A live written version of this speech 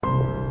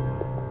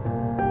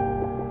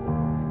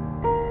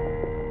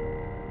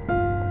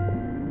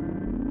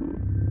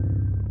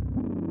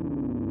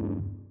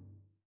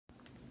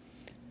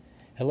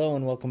Hello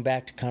and welcome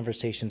back to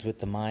Conversations with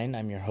the Mind.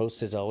 I'm your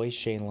host, as always,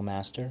 Shane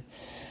Lemaster.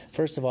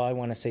 First of all, I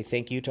want to say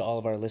thank you to all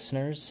of our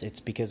listeners. It's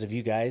because of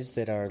you guys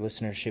that our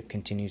listenership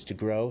continues to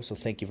grow, so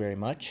thank you very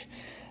much.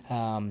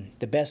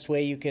 The best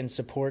way you can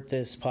support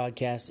this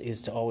podcast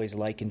is to always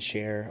like and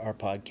share our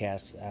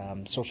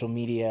podcast. Social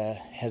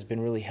media has been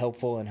really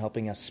helpful in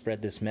helping us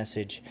spread this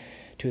message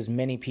to as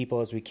many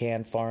people as we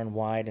can, far and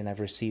wide, and I've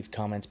received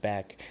comments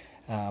back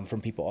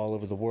from people all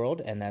over the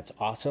world, and that's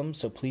awesome.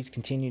 So please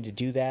continue to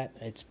do that.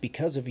 It's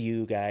because of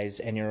you guys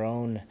and your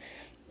own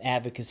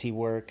advocacy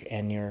work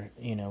and your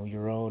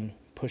own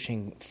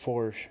pushing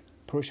forth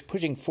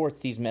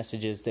these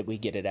messages that we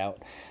get it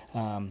out.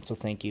 So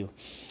thank you.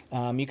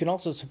 You can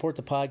also support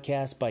the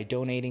podcast by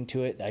donating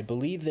to it. I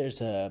believe there's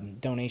a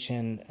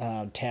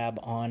donation tab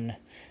on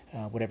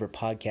whatever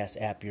podcast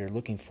app you're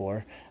looking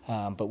for.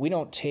 But we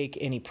don't take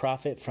any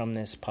profit from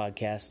this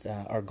podcast.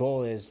 Our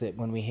goal is that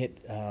when we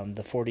hit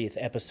the 40th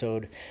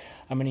episode,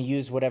 I'm going to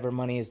use whatever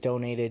money is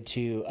donated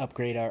to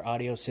upgrade our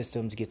audio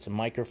systems, get some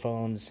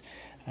microphones,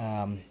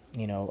 kind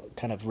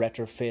of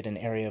retrofit an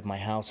area of my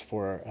house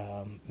for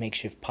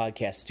makeshift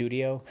podcast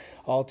studio,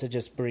 all to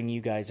just bring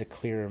you guys a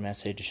clearer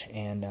message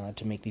and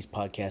to make these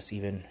podcasts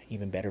even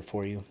better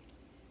for you.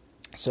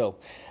 So,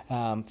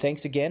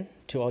 thanks again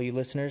to all you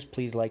listeners.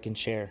 Please like and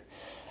share.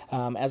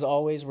 As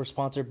always, we're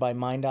sponsored by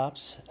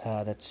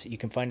MindOps. You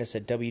can find us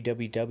at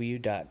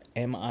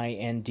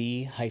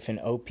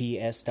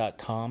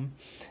www.mind-ops.com.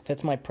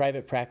 That's my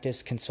private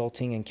practice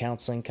consulting and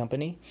counseling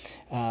company.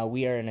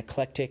 We are an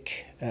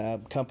eclectic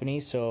company,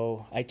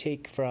 so I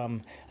take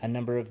from a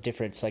number of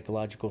different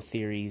psychological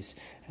theories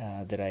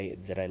that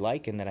I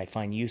like and that I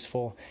find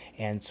useful,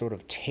 and sort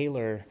of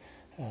tailor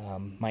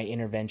my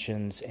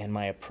interventions and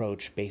my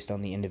approach based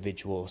on the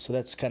individual. So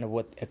that's kind of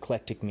what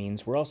eclectic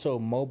means. We're also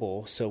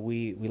mobile, so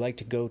we like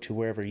to go to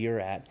wherever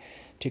you're at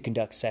to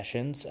conduct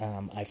sessions.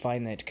 I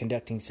find that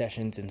conducting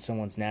sessions in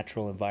someone's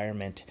natural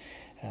environment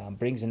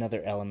brings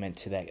another element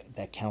to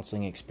that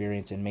counseling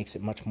experience and makes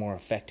it much more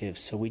effective.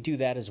 So we do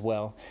that as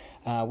well.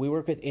 We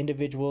work with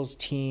individuals,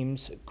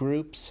 teams,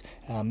 groups,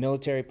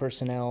 military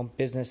personnel,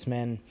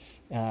 businessmen,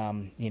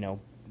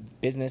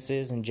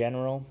 businesses in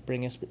general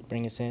bring us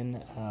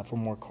in for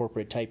more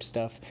corporate type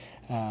stuff,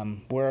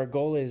 where our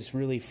goal is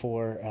really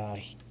for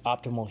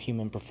optimal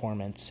human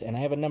performance. And I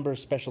have a number of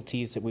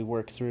specialties that we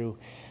work through: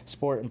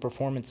 sport and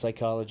performance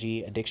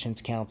psychology,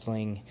 addictions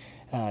counseling,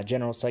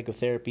 general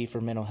psychotherapy for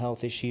mental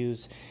health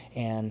issues,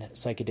 and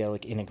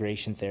psychedelic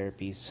integration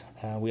therapies.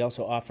 We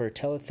also offer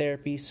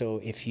teletherapy, so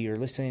if you're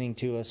listening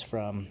to us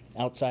from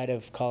outside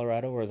of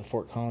Colorado or the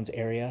Fort Collins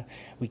area,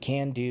 we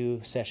can do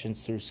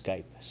sessions through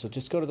Skype. So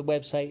just go to the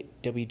website,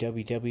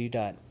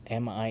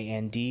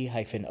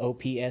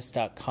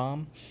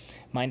 www.mind-ops.com,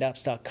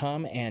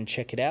 mindops.com, and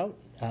check it out.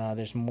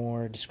 There's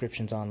more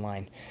descriptions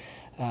online.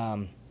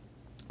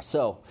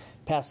 So,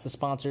 past the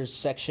sponsors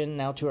section,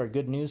 now to our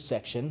good news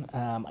section.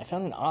 I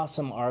found an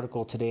awesome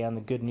article today on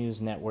the Good News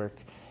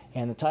Network,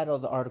 and the title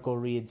of the article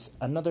reads,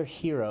 "Another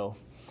Hero,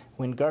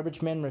 When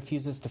Garbage Man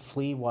Refuses to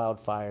Flee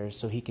Wildfires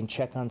So He Can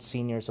Check on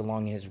Seniors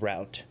Along His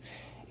Route."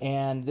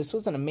 And this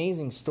was an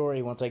amazing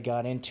story once I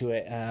got into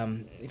it.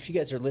 If you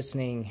guys are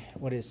listening,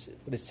 what is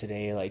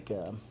today,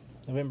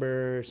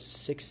 November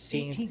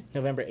 16th?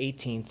 November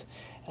 18th.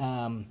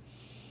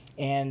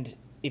 And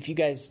if you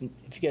guys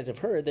have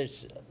heard,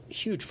 there's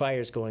huge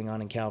fires going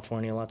on in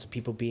California, lots of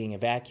people being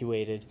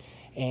evacuated.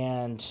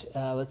 And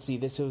let's see,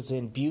 this was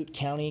in Butte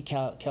County,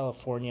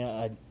 California.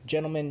 A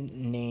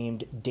gentleman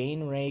named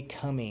Dane Ray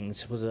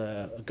Cummings was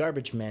a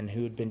garbage man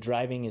who had been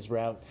driving his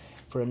route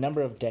for a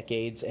number of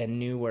decades and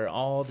knew where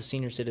all the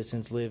senior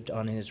citizens lived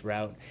on his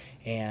route,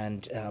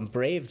 and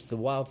braved the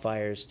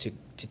wildfires to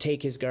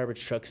take his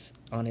garbage truck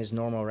on his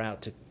normal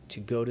route to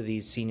go to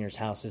these seniors'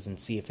 houses and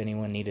see if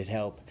anyone needed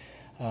help.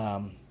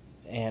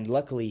 And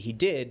luckily he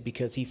did,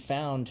 because he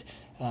found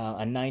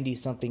a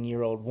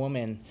 90-something-year-old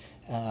woman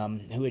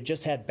who had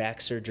just had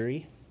back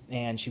surgery,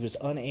 and she was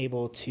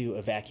unable to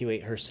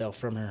evacuate herself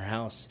from her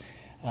house.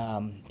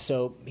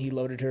 So he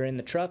loaded her in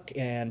the truck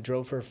and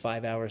drove her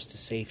 5 hours to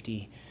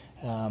safety.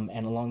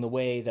 And along the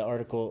way, the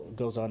article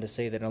goes on to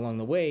say that along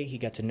the way, he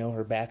got to know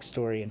her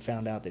backstory and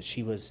found out that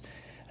she was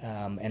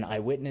an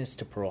eyewitness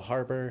to Pearl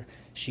Harbor.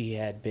 She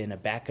had been a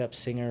backup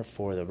singer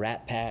for the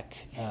Rat Pack,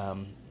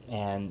 and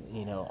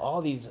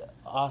all these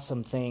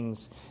awesome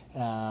things.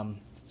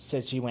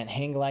 Says she went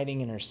hang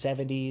gliding in her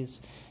 70s.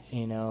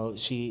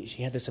 She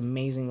had this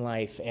amazing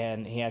life,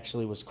 and he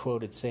actually was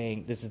quoted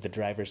saying, this is the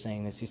driver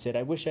saying this, he said,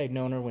 "I wish I'd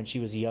known her when she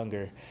was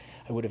younger.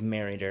 I would have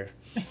married her."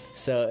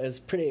 So it was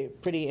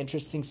pretty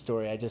interesting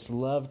story. I just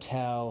loved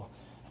how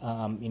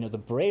the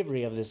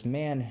bravery of this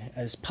man,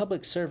 as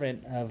public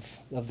servant of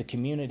the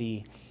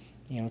community,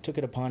 took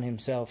it upon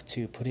himself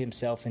to put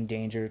himself in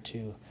danger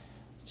to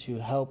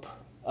help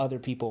other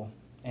people.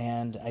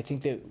 And I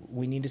think that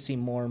we need to see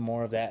more and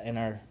more of that in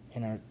our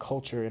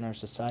culture, in our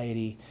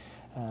society.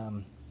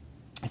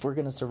 if we're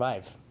going to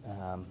survive,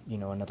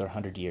 another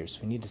 100 years.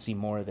 We need to see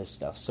more of this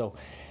stuff. So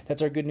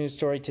that's our good news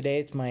story today.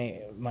 It's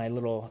my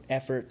little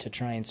effort to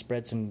try and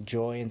spread some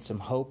joy and some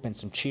hope and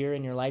some cheer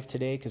in your life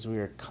today, because we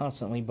are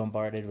constantly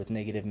bombarded with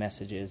negative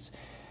messages.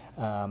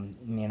 I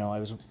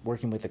was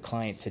working with a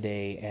client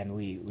today, and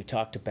we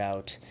talked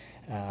about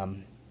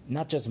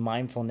not just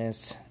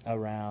mindfulness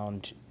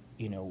around,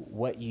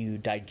 what you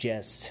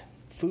digest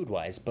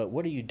food-wise, but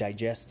what are you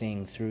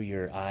digesting through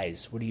your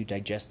eyes? What are you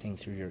digesting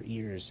through your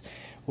ears?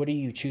 What are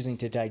you choosing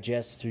to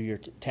digest through your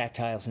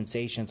tactile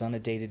sensations on a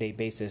day-to-day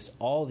basis?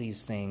 All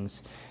these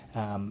things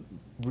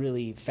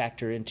really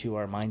factor into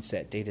our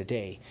mindset day to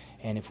day.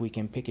 And if we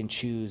can pick and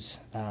choose,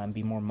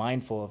 be more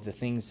mindful of the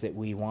things that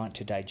we want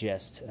to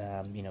digest,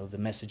 the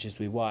messages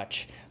we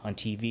watch on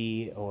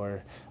TV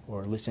or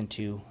listen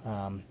to,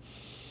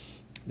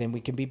 then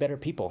we can be better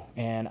people.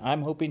 And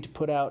I'm hoping to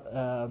put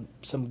out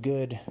some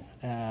good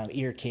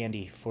ear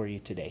candy for you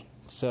today.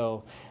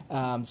 So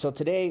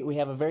today we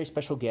have a very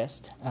special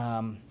guest,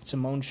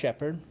 Simone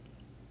Shepherd.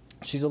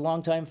 She's a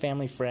longtime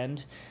family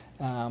friend,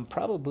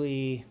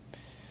 probably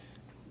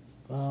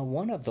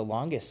one of the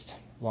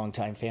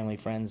longtime family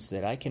friends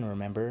that I can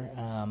remember.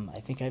 I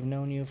think I've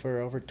known you for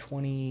over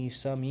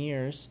 20-some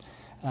years.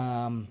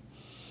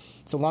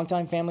 It's a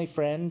longtime family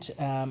friend,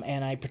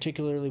 and I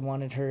particularly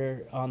wanted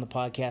her on the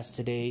podcast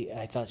today.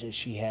 I thought that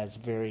she has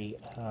very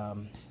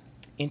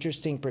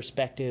interesting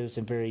perspectives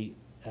and very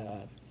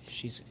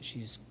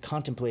she's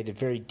contemplated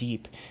very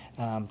deep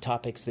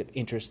topics that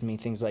interest me,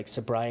 things like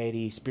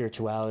sobriety,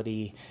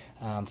 spirituality,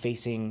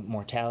 facing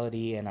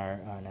mortality and our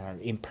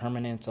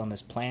impermanence on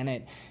this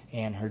planet,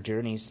 and her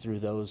journeys through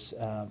those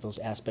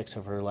aspects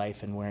of her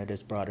life and where it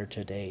has brought her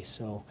today.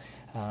 So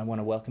I want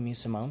to welcome you,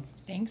 Simone.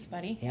 Thanks,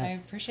 buddy. Yeah. I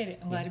appreciate it.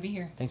 I'm glad to be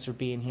here. Thanks for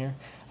being here.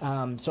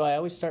 So I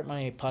always start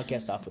my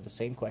podcast off with the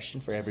same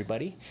question for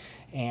everybody.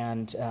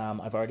 And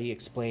I've already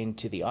explained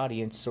to the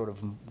audience sort of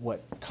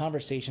what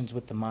conversations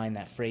with the mind,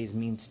 that phrase,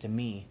 means to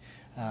me.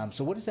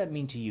 So what does that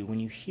mean to you when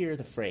you hear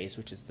the phrase,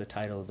 which is the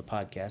title of the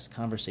podcast,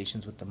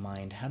 Conversations with the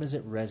Mind? How does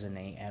it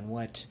resonate, and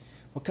what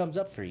comes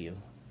up for you?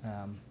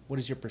 What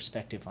is your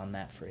perspective on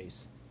that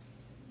phrase?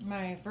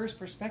 My first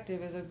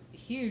perspective is a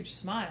huge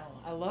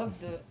smile. I love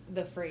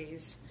the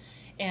phrase.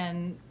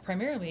 And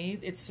primarily,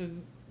 it's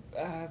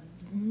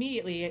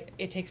immediately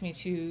it takes me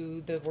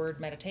to the word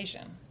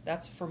meditation.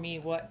 That's for me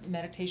what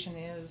meditation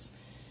is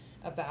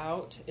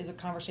about, is a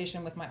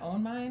conversation with my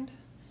own mind,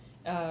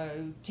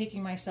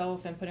 taking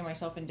myself and putting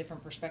myself in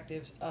different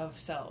perspectives of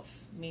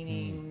self,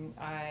 meaning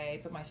I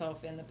put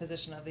myself in the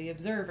position of the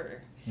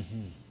observer.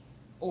 Mm-hmm.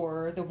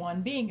 Or the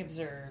one being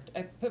observed.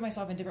 I put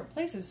myself in different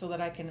places so that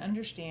I can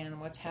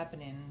understand what's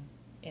happening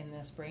in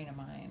this brain of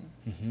mine.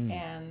 Mm-hmm.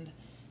 And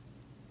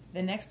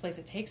the next place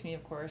it takes me,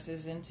 of course,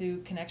 is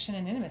into connection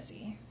and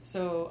intimacy.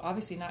 So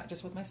obviously not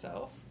just with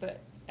myself,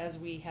 but as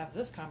we have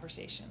this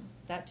conversation,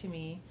 that to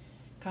me,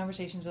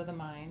 conversations of the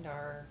mind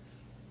are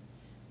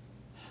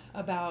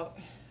about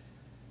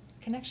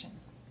connection.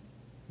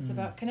 It's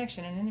about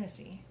connection and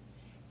intimacy.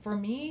 For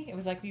me, it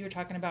was like we were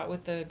talking about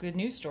with the good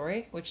news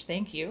story, which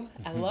thank you.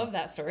 I love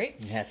that story.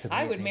 Yeah, it's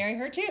amazing. I would marry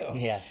her too.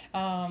 Yeah.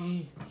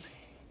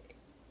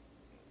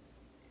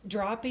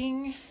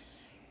 Dropping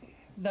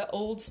the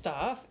old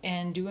stuff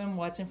and doing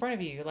what's in front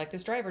of you, like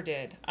this driver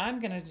did. I'm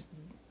going to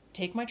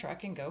take my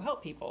truck and go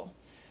help people.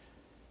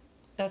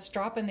 That's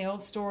dropping the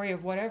old story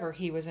of whatever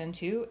he was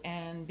into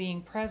and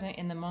being present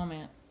in the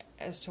moment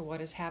as to what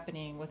is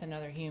happening with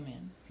another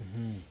human.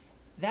 Mm-hmm.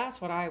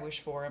 That's what I wish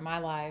for in my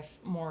life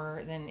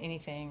more than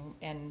anything,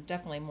 and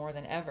definitely more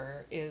than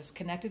ever, is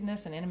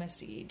connectedness and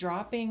intimacy.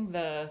 Dropping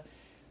the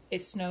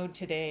 "it snowed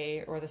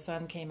today" or "the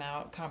sun came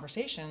out"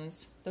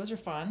 conversations. Those are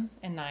fun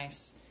and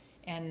nice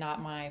and not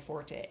my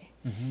forte.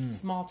 Mm-hmm.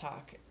 Small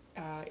talk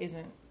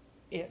isn't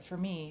it for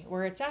me.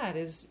 Where it's at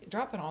is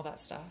dropping all that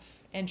stuff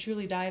and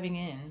truly diving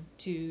in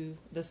to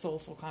the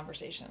soulful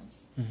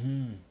conversations.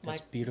 Mm-hmm. That's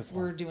like beautiful.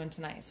 We're doing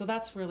tonight. So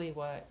that's really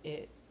what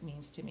it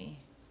means to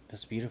me.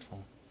 That's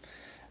beautiful.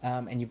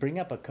 And you bring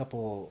up a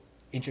couple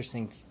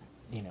interesting,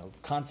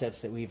 concepts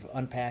that we've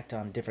unpacked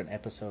on different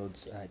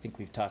episodes. I think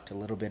we've talked a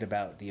little bit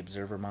about the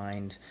observer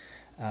mind,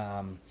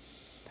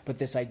 but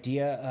this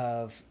idea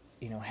of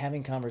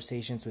having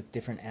conversations with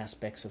different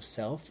aspects of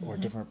self or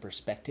different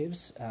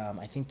perspectives.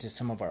 I think to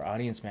some of our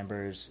audience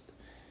members,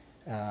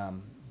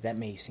 that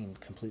may seem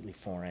completely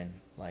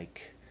foreign.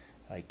 Like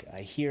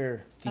I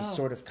hear these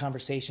sort of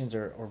conversations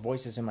or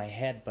voices in my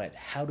head, but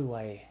how do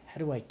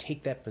I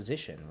take that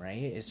position,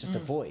 right? It's just a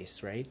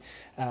voice, right?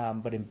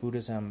 But in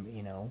Buddhism,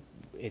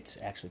 it's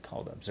actually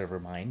called observer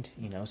mind,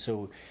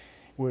 so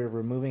we're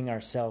removing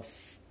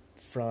ourselves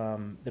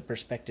from the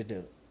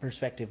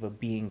perspective of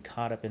being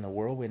caught up in the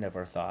whirlwind of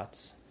our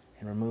thoughts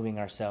and removing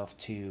ourselves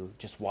to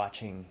just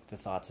watching the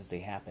thoughts as they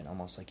happen,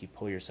 almost like you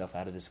pull yourself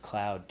out of this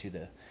cloud to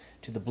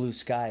the blue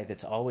sky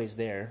that's always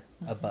there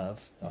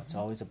above. It's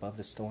always above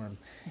the storm.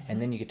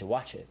 And then you get to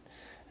watch it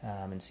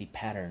and see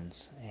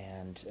patterns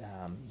and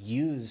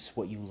use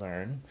what you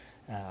learn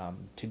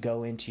to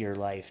go into your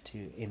life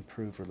to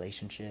improve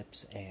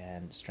relationships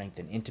and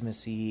strengthen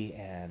intimacy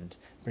and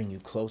bring you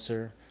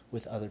closer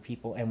with other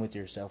people and with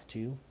yourself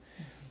too.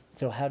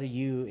 So how do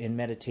you, in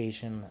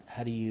meditation,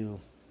 how do you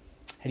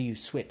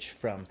switch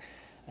from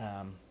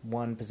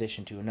one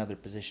position to another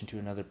position to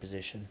another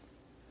position?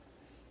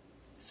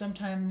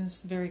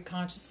 Sometimes very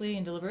consciously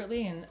and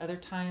deliberately, and other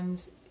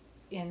times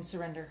in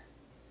surrender.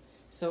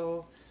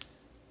 So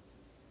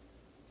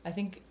I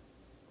think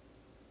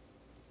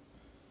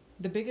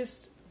the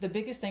biggest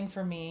thing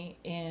for me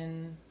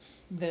in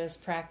this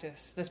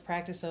practice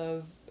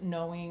of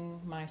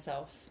knowing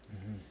myself,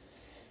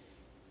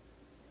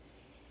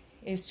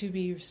 is to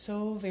be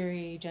so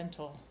very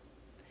gentle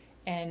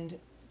and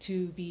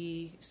to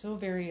be so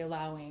very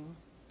allowing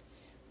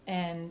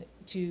and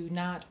to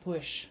not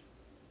push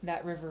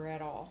that river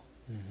at all,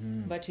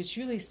 but to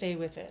truly stay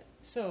with it.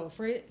 So,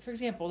 for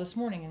example, this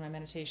morning in my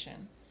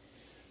meditation,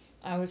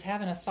 I was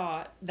having a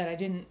thought that I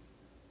didn't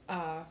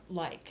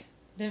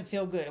didn't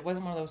feel good. It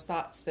wasn't one of those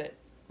thoughts that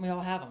we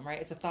all have them,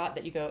 right? It's a thought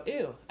that you go,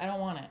 ew, I don't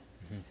want it.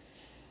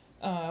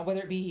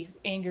 Whether it be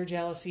anger,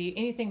 jealousy,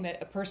 anything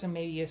that a person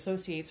maybe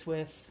associates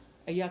with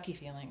a yucky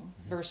feeling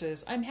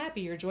versus I'm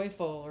happy or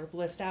joyful or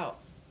blissed out.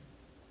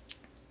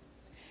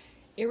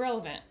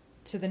 Irrelevant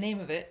to the name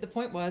of it. The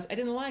point was I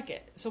didn't like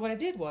it. So what I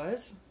did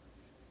was,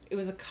 it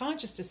was a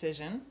conscious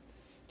decision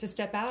to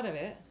step out of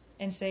it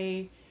and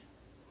say,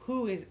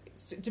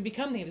 to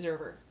become the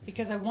observer,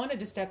 because I wanted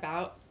to step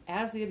out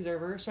as the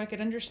observer so I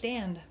could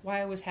understand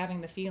why I was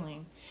having the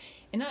feeling,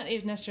 and not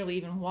necessarily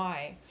even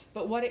why,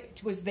 but what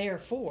it was there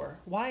for.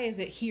 Why is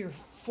it here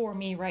for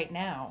me right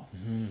now?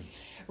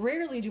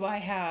 Rarely do I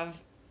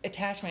have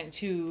attachment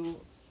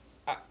to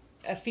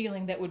a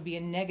feeling that would be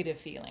a negative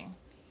feeling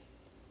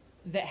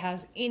that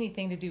has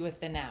anything to do with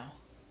the now.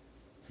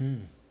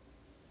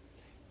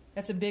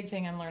 That's a big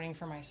thing I'm learning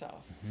for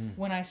myself.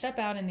 When I step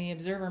out in the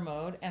observer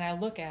mode and I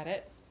look at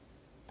it,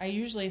 I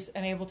usually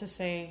am able to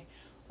say,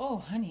 oh,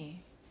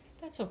 honey,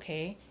 that's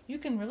okay. You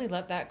can really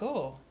let that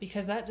go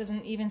because that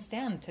doesn't even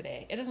stand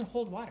today. It doesn't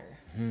hold water.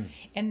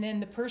 And then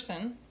the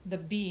person, the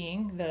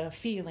being, the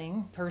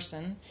feeling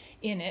person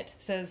in it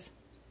says,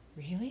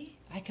 really?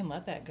 I can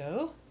let that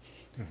go?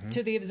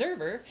 To the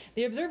observer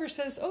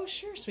says, oh,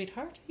 sure,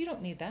 sweetheart, you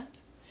don't need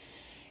that.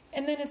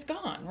 And then it's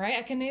gone,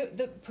 right?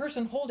 The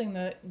person holding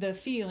the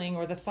feeling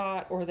or the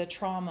thought or the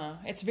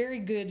trauma, it's very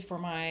good for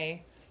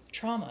my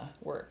trauma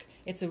work.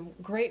 It's a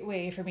great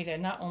way for me to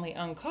not only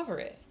uncover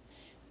it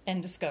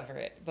and discover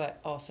it, but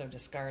also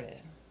discard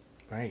it.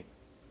 Right.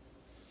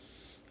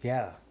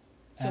 Yeah.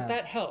 So if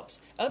that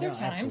helps. Other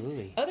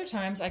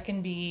times I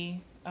can be,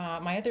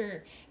 my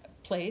other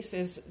place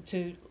is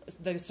to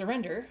the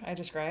surrender I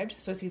described.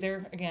 So it's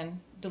either,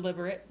 again,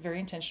 deliberate, very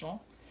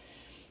intentional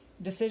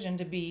decision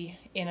to be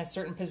in a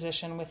certain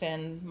position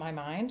within my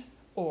mind,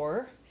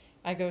 or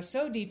I go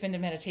so deep into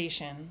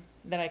meditation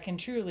that I can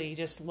truly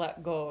just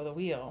let go of the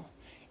wheel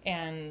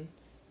and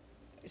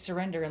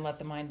surrender and let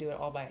the mind do it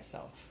all by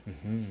itself.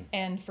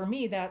 And for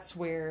me, that's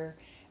where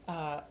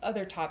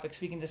other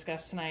topics we can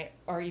discuss tonight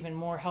are even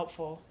more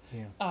helpful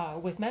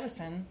with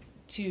medicine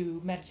to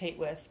meditate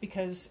with,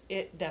 because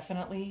it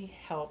definitely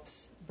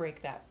helps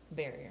break that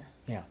barrier.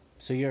 Yeah.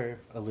 So you're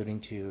alluding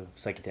to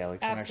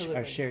psychedelics. Absolutely.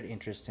 And our shared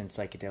interest in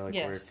psychedelic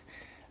Yes.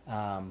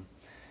 work.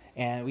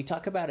 And we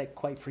talk about it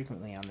quite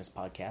frequently on this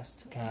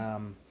podcast.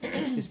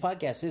 Okay. This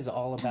podcast is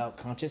all about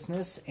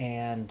consciousness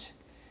and,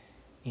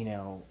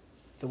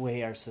 the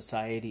way our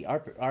society,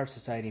 our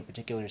society in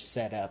particular, is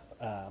set up.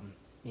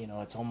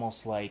 It's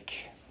almost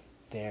like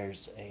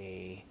there's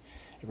a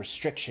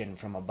restriction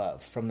from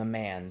above, from the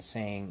man,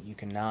 saying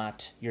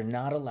you're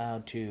not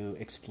allowed to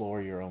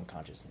explore your own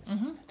consciousness.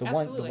 The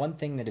one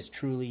thing that is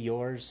truly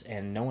yours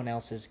and no one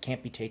else's,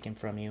 can't be taken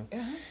from you,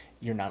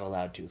 you're not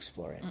allowed to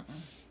explore it.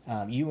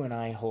 You and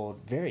I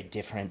hold very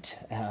different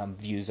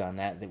views on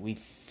that we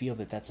feel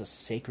that that's a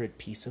sacred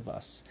piece of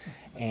us.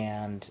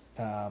 And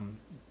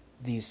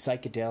these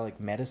psychedelic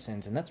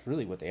medicines, and that's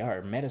really what they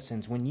are,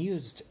 medicines, when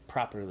used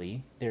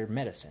properly, they're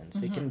medicines.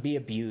 They can be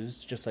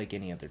abused just like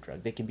any other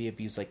drug. They can be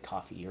abused like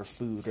coffee or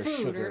food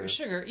or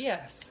sugar.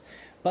 Yes.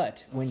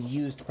 But when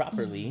used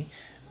properly,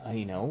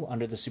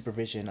 under the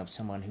supervision of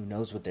someone who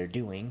knows what they're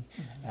doing,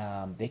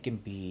 they can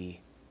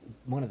be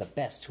one of the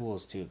best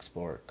tools to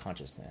explore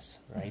consciousness,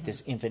 right?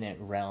 This infinite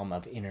realm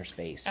of inner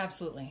space.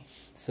 Absolutely.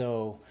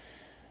 So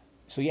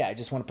yeah, I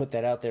just want to put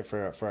that out there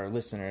for our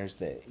listeners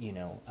that,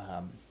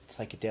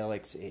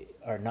 psychedelics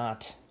are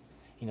not,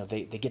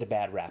 they get a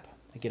bad rap.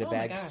 They get a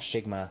bad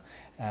stigma.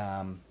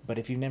 But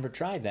if you've never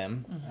tried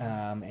them,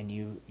 and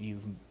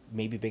you've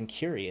maybe been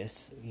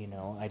curious,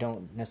 I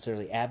don't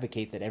necessarily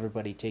advocate that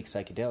everybody takes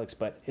psychedelics,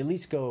 but at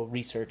least go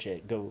research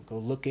it. Go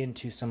look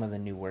into some of the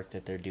new work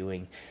that they're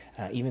doing.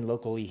 Even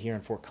locally here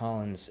in Fort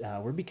Collins,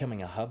 we're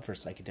becoming a hub for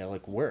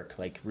psychedelic work,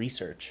 like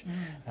research.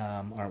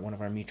 One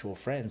of our mutual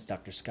friends,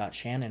 Dr. Scott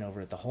Shannon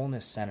over at the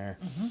Wholeness Center,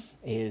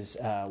 is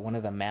one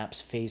of the MAPS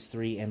Phase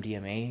 3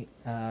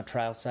 MDMA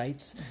trial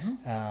sites.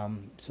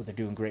 So they're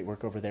doing great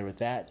work over there with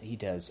that. He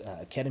does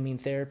ketamine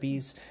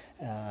therapies.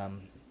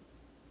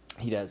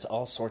 He does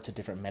all sorts of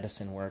different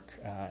medicine work,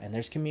 and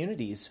there's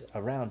communities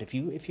around. If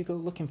you go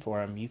looking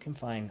for him, you can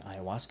find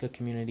ayahuasca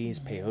communities,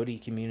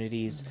 peyote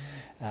communities,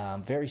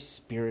 very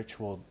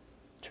spiritual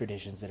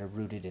traditions that are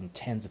rooted in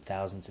tens of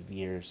thousands of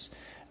years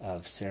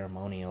of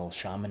ceremonial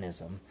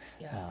shamanism,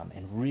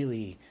 and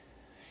really,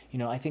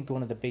 I think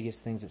one of the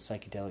biggest things that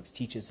psychedelics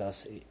teaches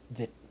us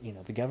that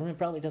the government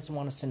probably doesn't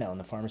want us to know, and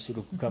the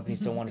pharmaceutical companies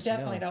don't want us to know.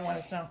 Definitely don't want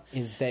us to know.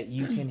 Is that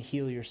you can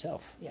heal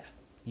yourself. Yeah.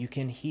 You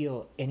can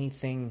heal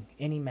anything,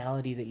 any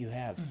malady that you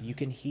have. You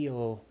can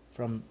heal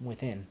from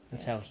within.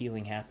 That's how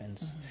healing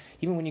happens.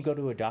 Even when you go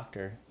to a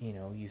doctor,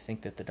 you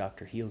think that the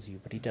doctor heals you,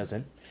 but he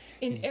doesn't.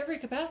 In every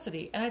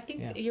capacity. And I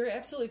think you're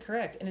absolutely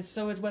correct. And it's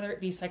whether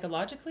it be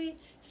psychologically,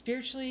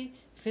 spiritually,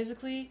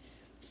 physically,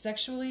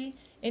 sexually,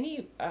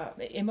 any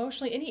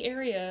emotionally, any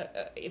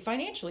area,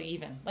 financially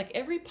even. Like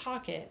every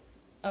pocket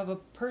of a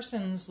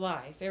person's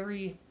life,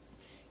 every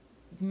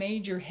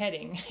major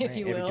heading, if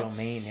you will. Every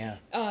domain,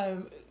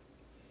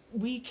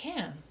 we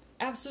can,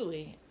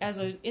 absolutely, as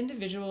an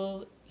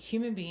individual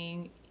human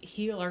being,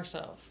 heal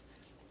ourselves.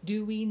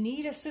 Do we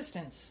need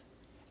assistance?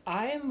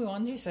 I am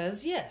one who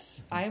says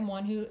yes. I am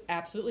one who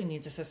absolutely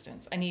needs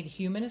assistance. I need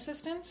human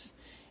assistance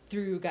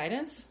through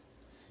guidance.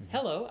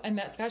 Hello, I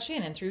met Scott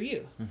Shannon through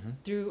you,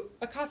 through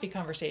a coffee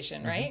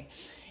conversation, right?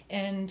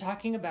 And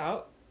talking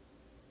about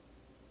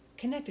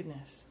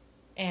connectedness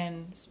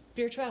and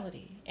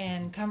spirituality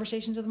and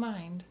conversations of the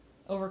mind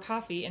over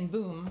coffee, and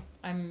boom,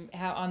 I'm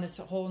on this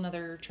whole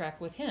nother track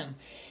with him.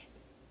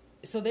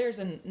 So there's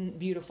a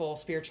beautiful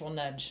spiritual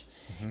nudge.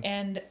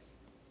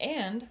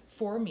 And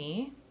for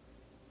me,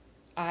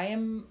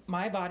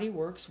 my body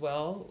works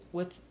well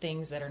with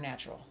things that are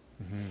natural.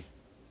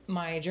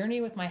 My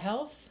journey with my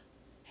health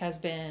has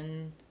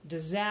been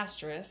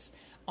disastrous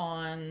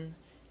on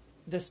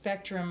the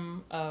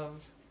spectrum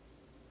of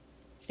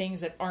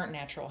things that aren't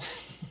natural.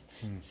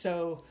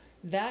 So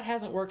that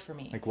hasn't worked for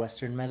me. Like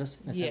Western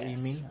medicine? Is that what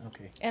you mean?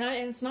 Okay. And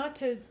it's not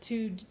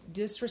to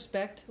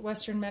disrespect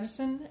Western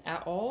medicine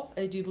at all.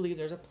 I do believe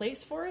there's a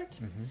place for it.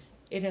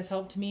 It has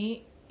helped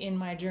me in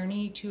my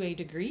journey to a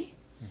degree.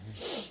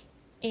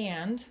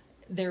 And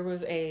there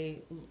was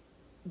a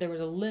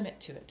limit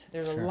to it.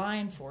 There's a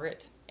line for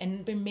it.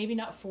 And maybe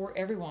not for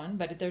everyone,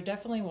 but there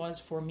definitely was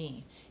for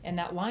me. And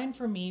that line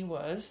for me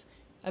was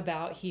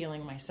about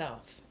healing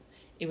myself.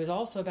 It was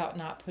also about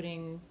not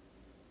putting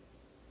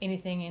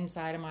anything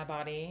inside of my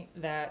body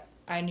that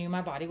I knew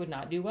my body would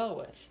not do well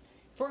with.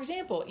 For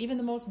example, even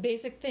the most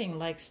basic thing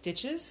like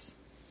stitches.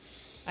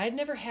 I had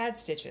never had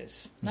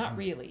stitches, not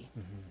really,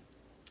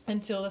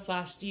 until this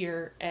last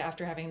year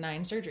after having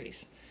 9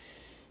 surgeries,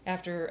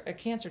 after a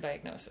cancer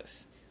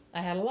diagnosis.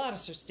 I had a lot of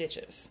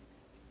stitches.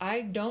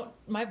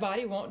 My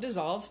body won't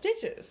dissolve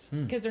stitches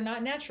because they're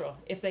not natural.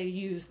 If they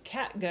use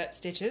cat gut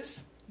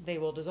stitches, they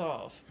will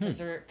dissolve because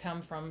they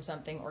come from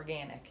something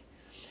organic.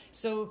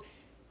 So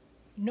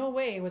no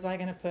way was I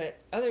going to put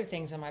other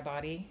things in my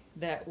body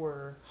that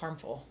were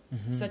harmful,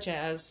 such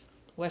as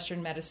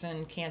Western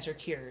medicine cancer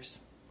cures,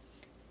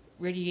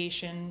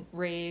 radiation,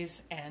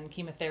 rays, and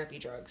chemotherapy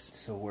drugs.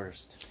 So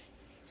worst.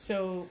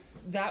 So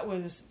that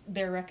was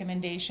their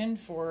recommendation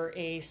for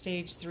a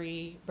stage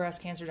 3 breast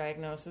cancer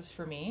diagnosis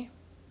for me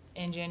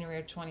in January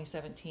of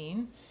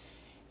 2017.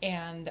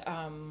 And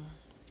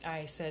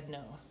I said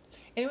no.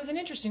 And it was an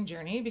interesting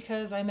journey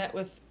because I met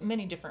with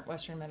many different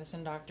Western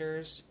medicine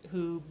doctors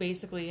who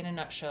basically, in a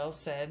nutshell,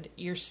 said,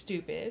 you're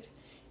stupid,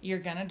 you're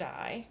gonna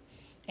die,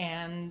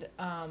 and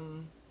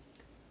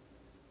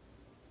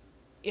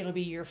it'll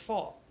be your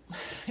fault.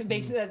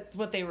 Basically, that's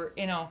what they were,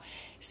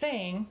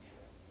 saying.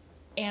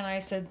 And I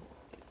said,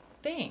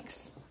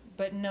 thanks,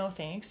 but no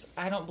thanks.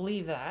 I don't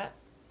believe that.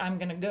 I'm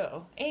gonna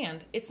go.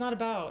 And it's not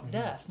about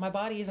death. My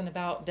body isn't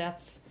about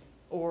death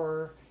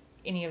or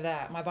any of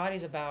that. My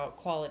body's about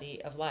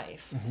quality of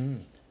life.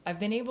 I've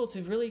been able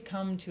to really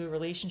come to a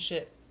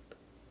relationship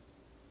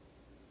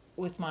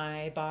with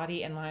my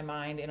body and my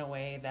mind in a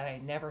way that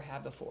I never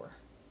have before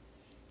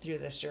through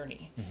this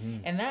journey.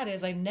 And that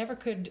is, I never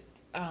could,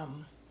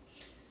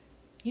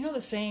 the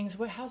sayings,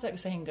 how's that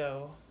saying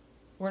go?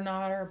 We're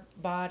not our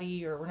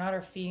body, or we're not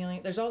our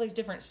feeling. There's all these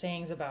different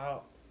sayings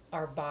about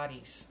our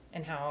bodies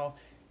and how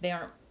they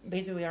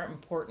aren't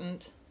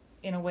important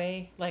in a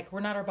way. Like, we're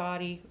not our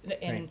body,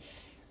 and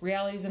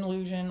reality is an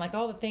illusion, like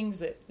all the things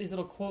that these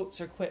little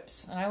quotes or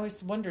quips. And I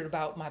always wondered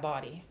about my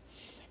body.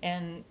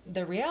 And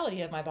the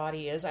reality of my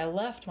body is I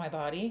left my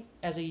body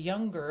as a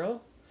young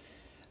girl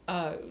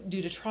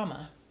due to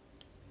trauma.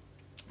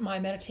 My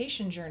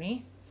meditation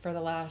journey for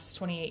the last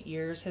 28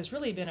 years has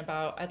really been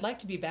about, I'd like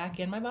to be back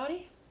in my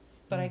body,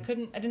 but I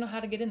didn't know how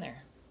to get in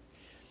there.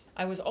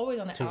 I was always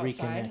on the outside.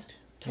 Reconnect.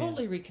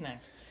 Totally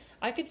reconnect.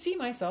 I could see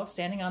myself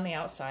standing on the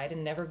outside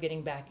and never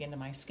getting back into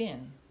my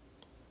skin.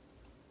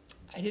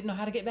 I didn't know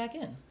how to get back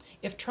in.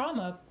 If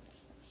trauma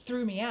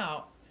threw me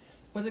out,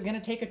 was it going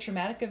to take a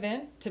traumatic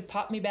event to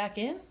pop me back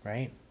in?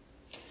 Right.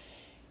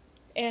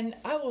 And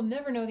I will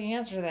never know the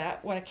answer to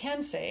that. What I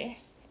can say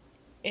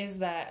is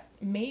that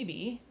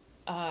maybe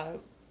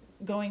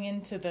going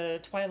into the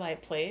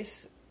twilight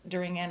place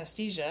during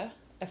anesthesia,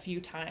 a few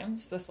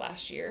times this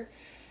last year.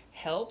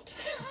 Helped.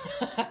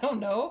 I don't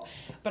know.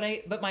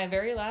 But my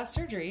very last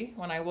surgery,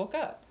 when I woke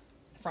up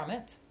from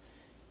it,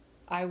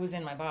 I was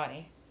in my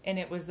body. And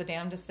it was the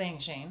damnedest thing,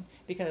 Shane,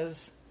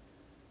 because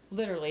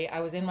literally I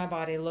was in my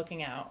body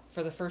looking out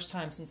for the first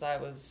time since I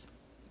was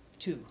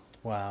 2.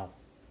 Wow.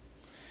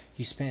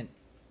 You spent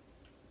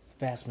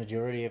the vast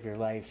majority of your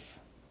life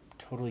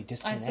totally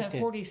disconnected. I spent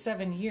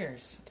 47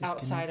 years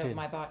outside of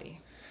my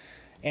body.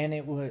 And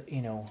it would,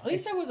 At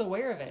least I was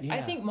aware of it. Yeah.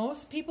 I think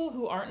most people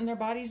who aren't in their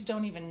bodies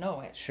don't even know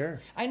it. Sure.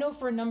 I know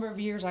for a number of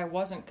years I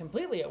wasn't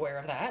completely aware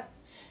of that.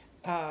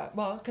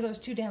 Because I was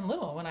too damn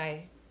little when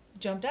I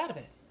jumped out of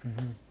it.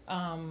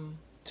 Mm-hmm.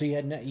 So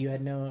you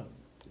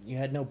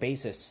had no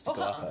basis to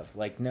go off of,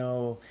 like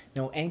no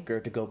anchor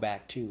to go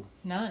back to.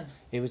 None.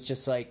 It was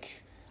just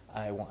like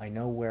I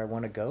know where I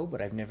want to go,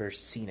 but I've never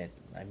seen it.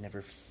 I've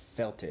never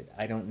felt it.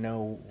 I don't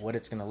know what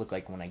it's going to look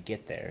like when I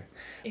get there.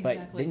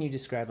 Exactly. But then you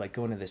describe like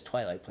going to this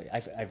twilight place.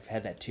 I've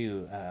had that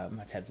too.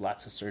 I've had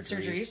lots of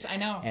surgeries. I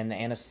know. And the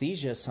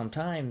anesthesia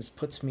sometimes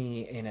puts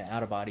me in an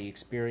out of body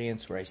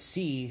experience where I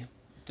see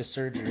the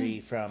surgery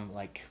from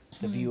like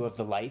the view of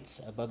the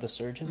lights above the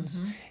surgeons,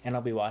 and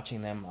I'll be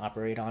watching them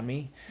operate on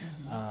me.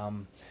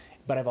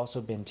 But I've also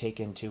been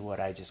taken to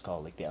what I just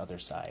call like the other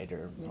side,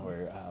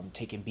 or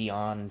taken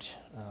beyond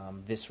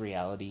this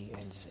reality,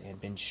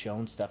 and been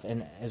shown stuff,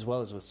 and as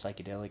well as with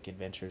psychedelic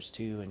adventures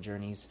too and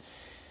journeys.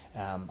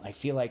 I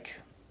feel like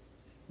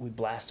we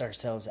blast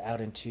ourselves out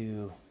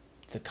into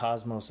the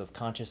cosmos of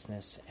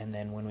consciousness, and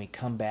then when we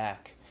come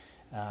back,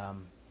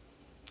 and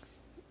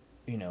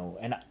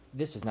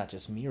this is not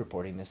just me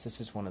reporting this.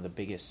 This is one of the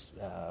biggest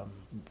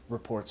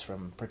reports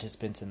from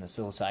participants in the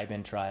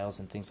psilocybin trials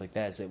and things like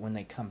that, is that when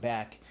they come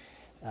back,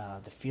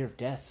 the fear of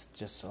death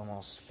just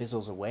almost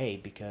fizzles away,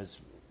 because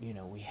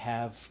we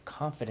have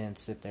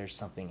confidence that there's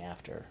something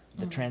after.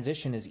 The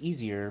transition is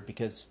easier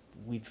because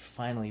we've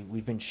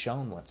been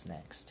shown what's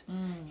next.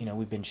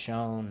 We've been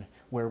shown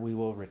where we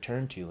will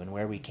return to and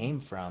where we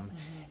came from,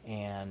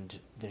 and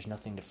there's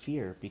nothing to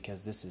fear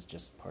because this is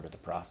just part of the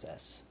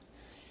process.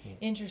 Yeah.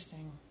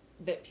 Interesting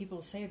that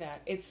people say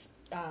that. It's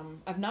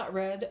I've not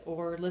read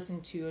or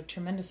listened to a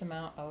tremendous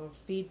amount of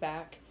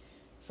feedback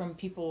from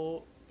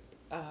people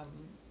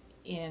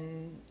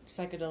in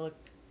psychedelic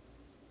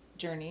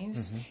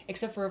journeys,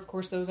 except for, of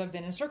course, those I've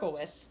been in circle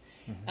with.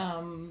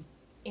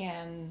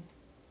 And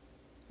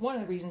one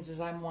of the reasons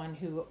is I'm one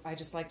who I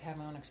just like to have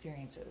my own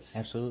experiences.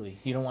 Absolutely.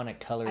 You don't want it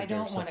colored. I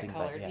don't want it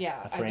colored.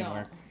 Yeah, a framework.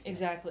 I don't.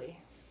 Exactly.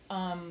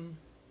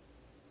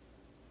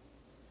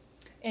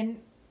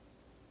 And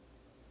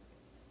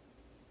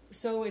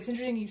so it's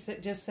interesting you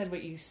just said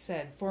what you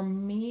said. For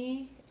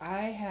me,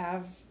 I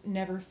have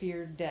never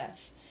feared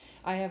death.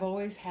 I have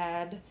always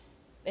had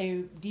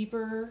a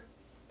deeper,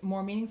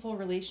 more meaningful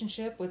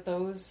relationship with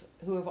those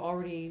who have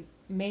already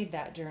made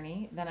that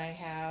journey than I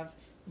have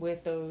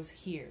with those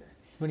here.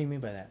 What do you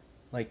mean by that?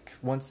 Like,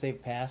 once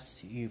they've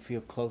passed, you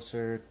feel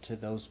closer to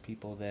those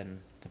people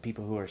than the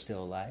people who are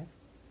still alive?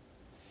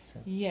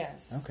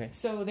 Yes. Okay.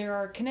 So there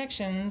are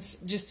connections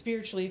just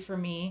spiritually for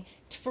me.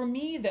 For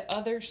me, the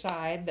other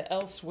side, the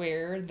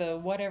elsewhere, the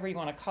whatever you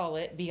want to call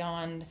it,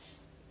 beyond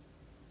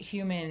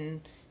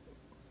human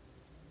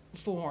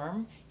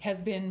form,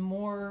 has been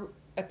more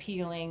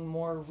appealing,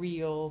 more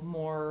real,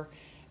 more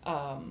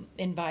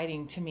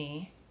inviting to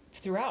me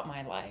throughout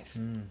my life.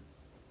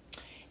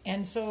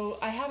 And so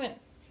I haven't.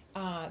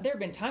 There have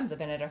been times I've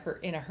been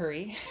in a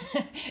hurry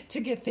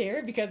to get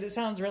there because it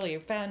sounds really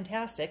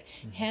fantastic.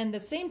 And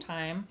at the same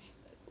time,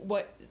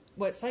 what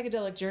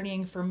psychedelic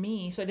journeying for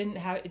me, so I didn't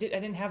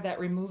have that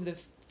remove the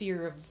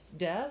fear of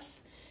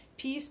death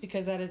piece,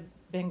 because that had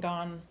been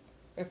gone.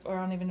 Or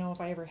I don't even know if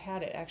I ever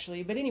had it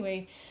actually. But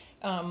anyway,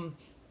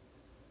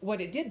 what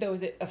it did though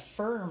is it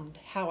affirmed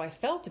how I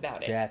felt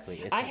about it. Exactly.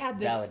 It's I had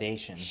this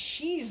validation.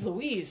 Jeez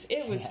Louise,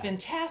 it was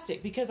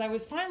fantastic, because I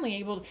was finally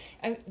able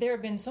to, there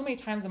have been so many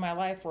times in my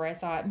life where I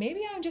thought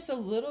maybe I'm just a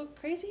little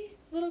crazy,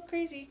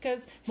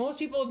 because most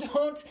people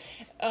don't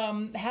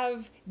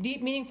have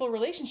deep, meaningful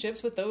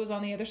relationships with those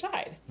on the other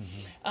side.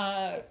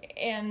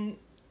 And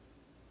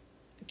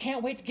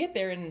can't wait to get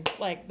there, and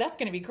like that's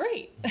going to be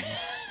great.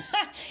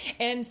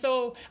 And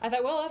so I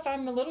thought, well, if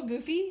I'm a little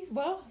goofy,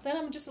 well, then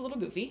I'm just a little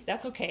goofy.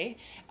 That's okay.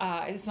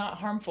 It's not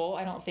harmful,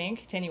 I don't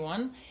think, to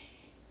anyone.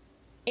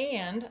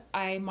 And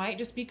I might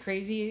just be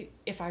crazy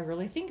if I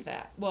really think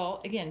that.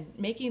 Well, again,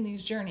 making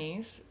these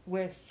journeys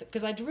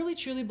because I really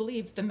truly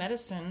believe the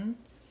medicine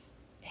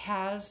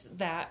has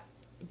that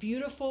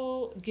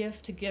beautiful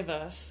gift to give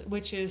us,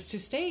 which is to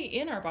stay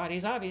in our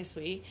bodies,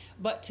 obviously,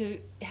 but to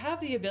have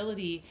the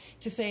ability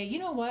to say, you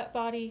know what,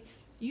 body,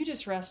 you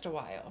just rest a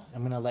while.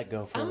 I'm going to let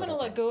go for a I'm little going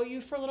to let bit. go of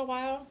you for a little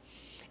while.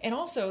 And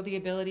also the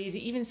ability to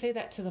even say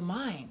that to the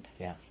mind.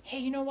 Yeah. Hey,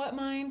 you know what,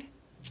 mind?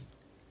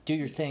 Do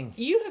your thing.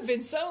 You have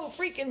been so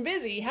freaking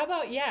busy. How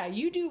about,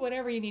 you do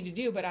whatever you need to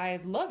do, but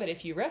I'd love it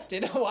if you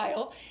rested a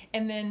while.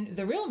 And then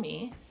the real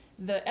me,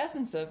 the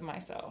essence of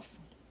myself,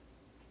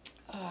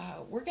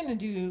 we're going to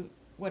do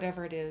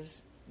whatever it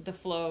is the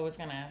flow is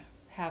going to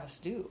have us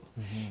do.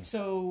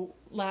 So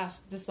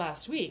this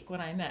last week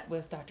when I met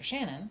with Dr.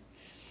 Shannon,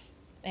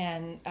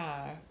 and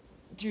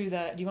do you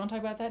want to talk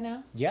about that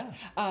now? Yeah,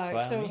 by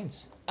all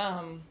means.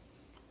 So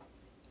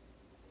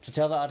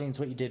tell the audience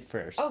what you did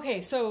first.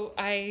 Okay, so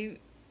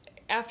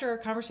after our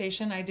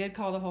conversation, I did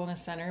call the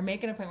Wholeness Center,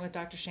 make an appointment with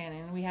Dr.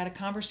 Shannon. We had a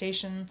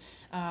conversation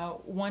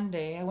one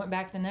day. I went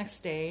back the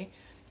next day,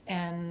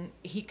 and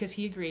because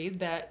he agreed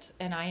that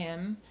an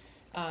IM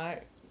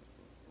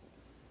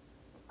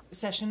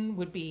session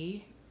would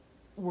be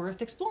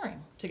worth exploring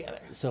together.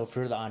 So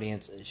for the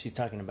audience, she's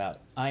talking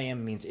about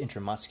IM means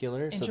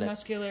intramuscular.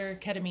 Intramuscular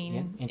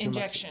ketamine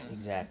injection.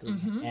 Exactly.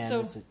 And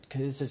so,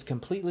 this is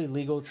completely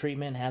legal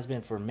treatment, has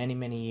been for many,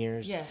 many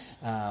years. Yes.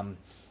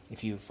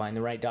 If you find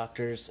the right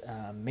doctors,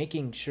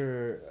 making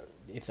sure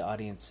if the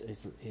audience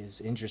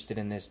is interested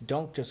in this,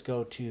 don't just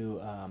go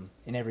to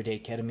an everyday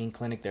ketamine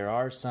clinic. There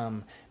are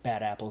some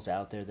bad apples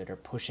out there that are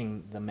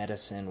pushing the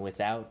medicine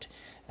without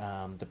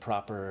the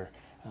proper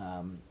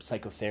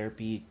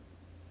psychotherapy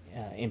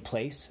in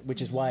place,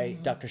 which is why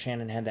Dr.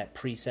 Shannon had that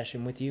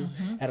pre-session with you.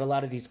 At a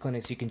lot of these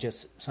clinics, you can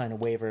just sign a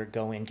waiver,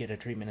 go in, get a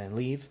treatment, and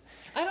leave.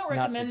 I don't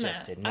recommend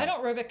that. No. I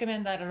don't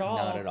recommend that at all.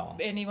 Not at all.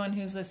 Anyone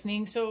who's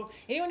listening. So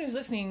anyone who's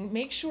listening,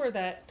 make sure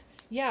that,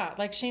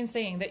 like Shane's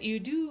saying, that you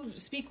do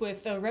speak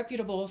with a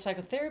reputable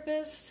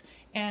psychotherapist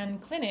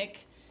and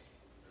clinic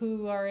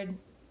who are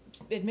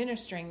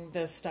administering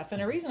this stuff.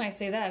 And the reason I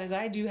say that is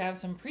I do have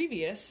some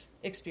previous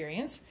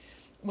experience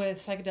with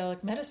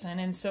psychedelic medicine,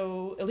 and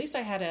so at least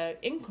I had an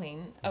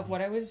inkling of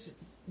what I was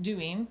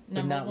doing.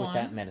 But not with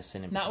that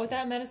medicine in particular. Not with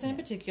that medicine in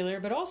particular,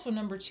 but also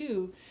number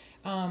two,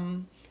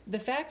 the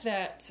fact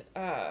that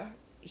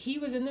he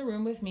was in the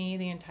room with me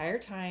the entire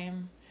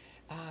time,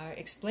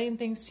 explained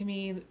things to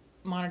me,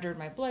 monitored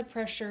my blood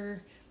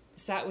pressure,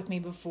 sat with me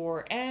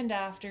before and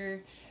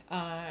after,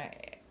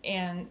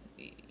 and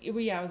it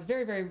was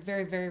very, very,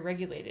 very, very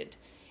regulated.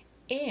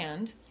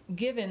 And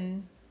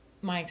given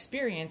my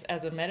experience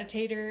as a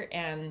meditator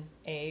and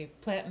a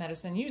plant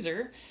medicine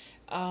user,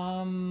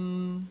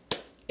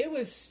 it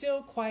was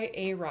still quite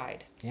a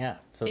ride. Yeah,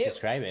 so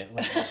describe it.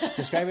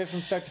 Describe it from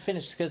start to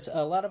finish, because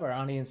a lot of our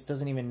audience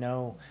doesn't even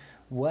know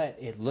what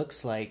it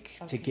looks like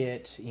to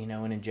get,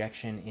 an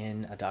injection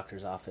in a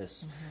doctor's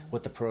office,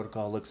 what the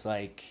protocol looks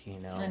like,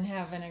 and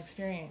have an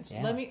experience.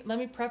 Yeah. Let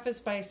me preface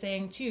by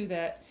saying too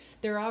that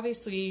there are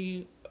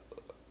obviously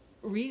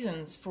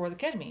reasons for the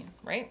ketamine,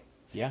 right?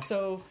 Yeah.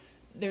 So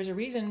there's a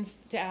reason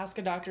to ask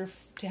a doctor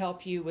to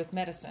help you with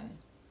medicine.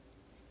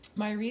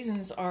 My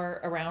reasons are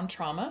around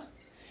trauma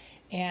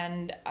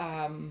and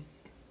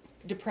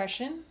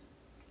depression,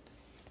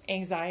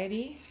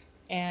 anxiety,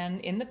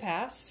 and in the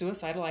past,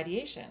 suicidal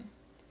ideation.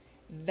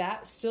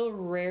 That still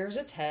rears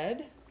its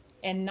head,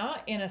 and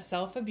not in a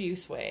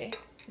self-abuse way,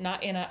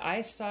 not in a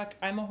I suck,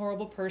 I'm a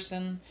horrible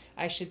person,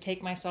 I should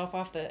take myself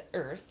off the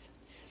earth,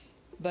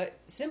 but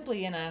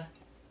simply in a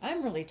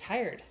I'm really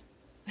tired.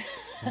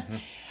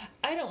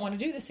 I don't want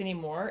to do this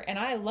anymore, and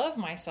I love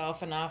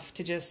myself enough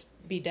to just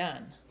be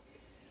done.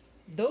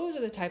 Those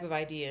are the type of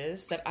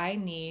ideas that I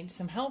need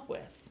some help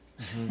with,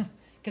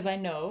 because I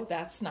know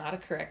that's not a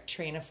correct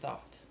train of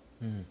thought.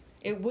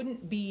 It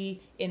wouldn't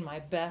be in my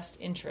best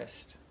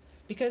interest,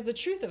 because the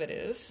truth of it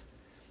is,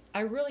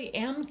 I really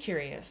am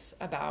curious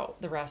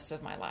about the rest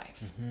of my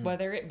life,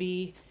 whether it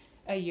be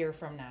a year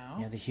from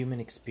now, the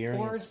human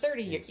experience, or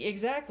 30 years,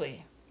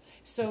 exactly.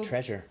 So a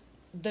treasure.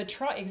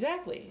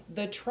 Exactly.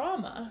 The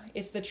trauma,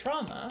 it's the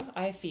trauma,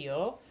 I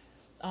feel,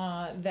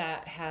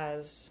 that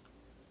has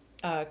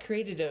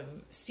created a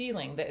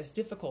ceiling that is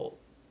difficult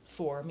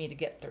for me to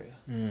get through.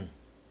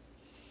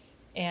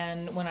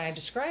 And when I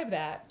described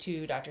that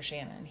to Dr.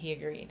 Shannon, he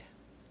agreed.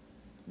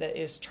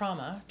 That is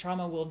trauma.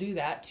 Trauma will do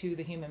that to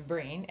the human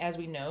brain. As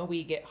we know,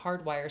 we get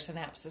hardwire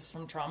synapses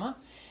from trauma.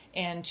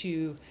 And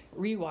to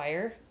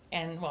rewire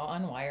and,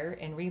 unwire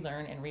and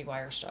relearn and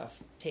rewire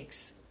stuff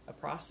takes a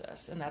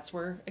process, and that's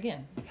where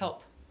again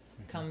help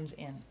comes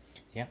in.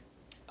 Yeah.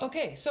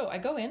 Okay, so I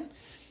go in,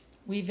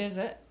 we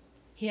visit,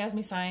 he has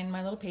me sign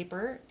my little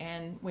paper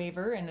and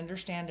waiver and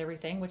understand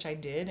everything, which I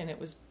did, and it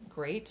was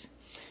great.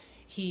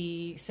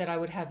 He said I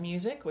would have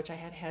music, which I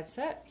had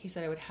headset. He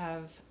said I would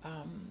have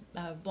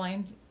a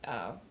blind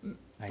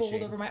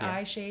fold over my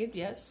eye shade,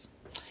 yes,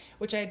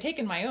 which I had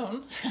taken my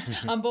own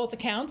on both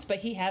accounts, but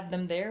he had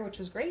them there, which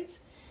was great.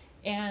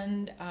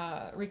 And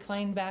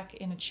reclined back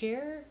in a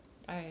chair.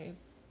 I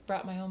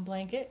brought my own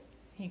blanket.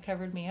 He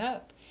covered me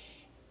up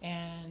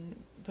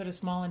and put a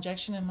small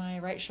injection in my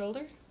right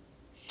shoulder.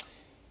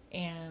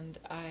 And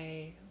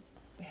I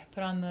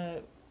put on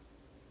the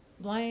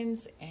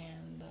blinds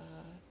and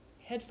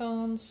the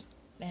headphones.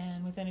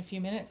 And within a few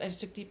minutes, I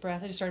just took a deep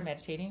breath. I just started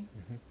meditating.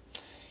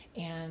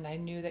 And I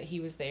knew that he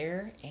was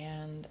there.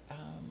 And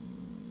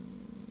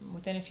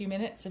within a few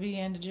minutes, I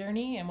began to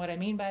journey. And what I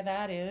mean by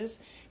that is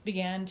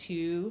began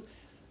to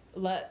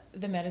let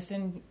the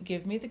medicine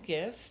give me the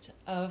gift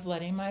of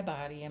letting my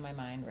body and my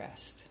mind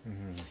rest.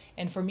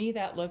 And for me,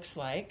 that looks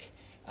like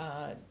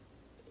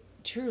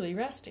truly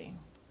resting,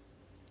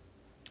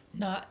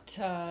 not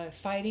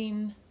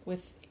fighting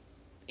with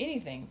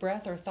anything,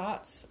 breath or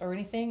thoughts or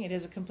anything. It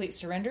is a complete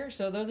surrender.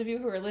 So those of you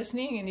who are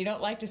listening and you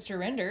don't like to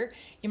surrender,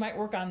 you might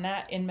work on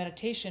that in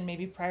meditation,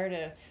 maybe prior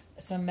to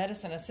some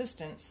medicine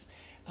assistance.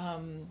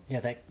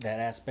 That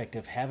aspect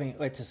of having,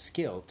 it's a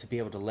skill to be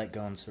able to let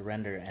go and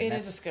surrender. And it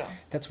is a skill.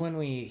 That's when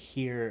we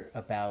hear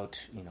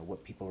about,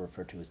 what people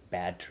refer to as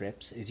bad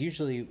trips, is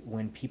usually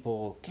when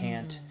people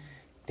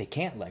they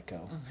can't let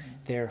go.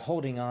 They're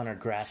holding on or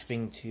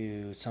grasping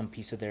to some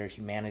piece of their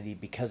humanity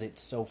because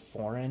it's so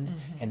foreign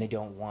and they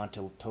don't want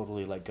to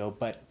totally let go.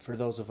 But for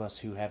those of us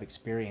who have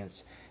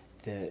experience,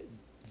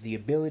 the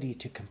ability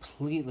to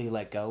completely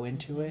let go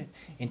into it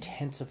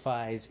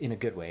intensifies in a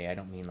good way. I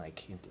don't mean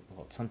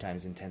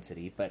sometimes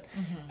intensity, but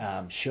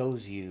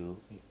shows you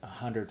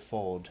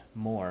 100-fold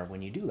more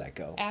when you do let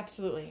go.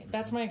 Absolutely.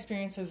 That's my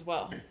experience as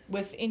well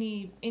with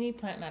any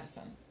plant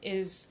medicine.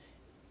 Is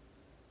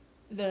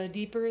the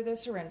deeper the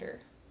surrender,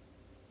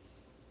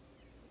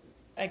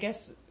 I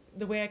guess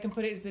the way I can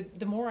put it is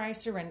the more I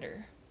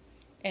surrender,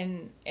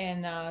 and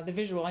the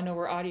visual, I know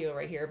we're audio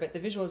right here, but the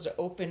visual is to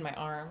open my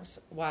arms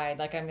wide,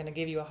 like I'm going to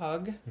give you a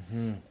hug.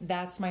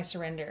 That's my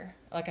surrender.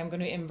 Like I'm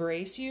going to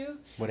embrace you.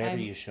 Whatever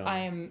you show me. I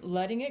am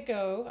letting it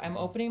go. I'm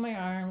opening my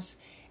arms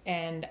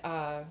and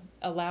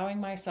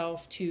allowing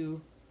myself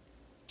to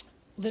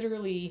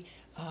literally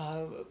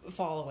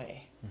fall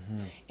away.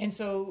 And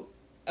so,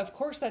 of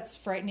course, that's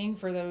frightening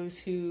for those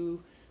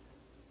who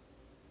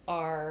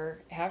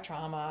have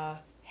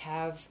trauma,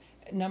 have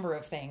a number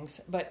of things,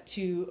 but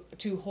to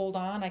hold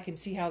on, I can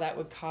see how that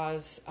would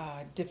cause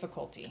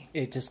difficulty.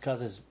 It just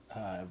causes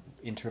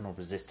internal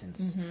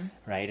resistance,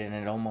 right? And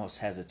it almost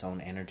has its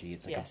own energy.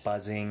 It's like a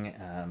buzzing,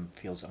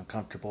 feels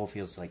uncomfortable,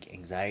 feels like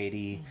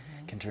anxiety,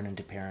 can turn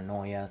into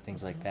paranoia,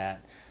 things like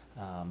that.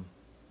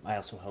 I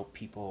also help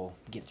people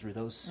get through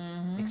those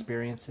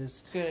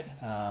experiences. Good.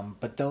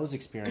 But those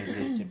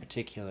experiences in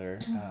particular,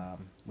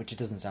 which it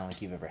doesn't sound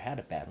like you've ever had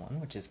a bad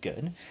one, which is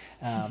good.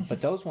 But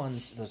those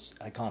ones,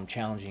 I call them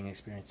challenging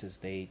experiences.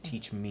 They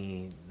teach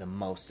me the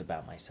most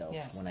about myself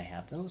when I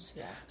have those.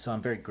 Yeah. So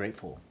I'm very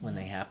grateful when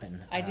they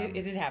happen.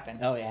 It did happen.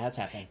 Oh, it has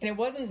happened. And it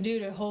wasn't due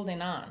to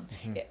holding on.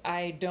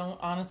 I don't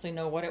honestly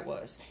know what it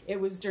was. It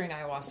was during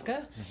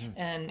ayahuasca,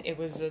 and it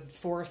was a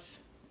fourth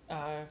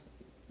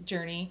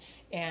journey,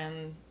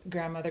 and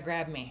grandmother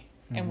grabbed me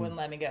and wouldn't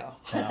let me go.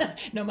 Wow.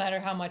 No matter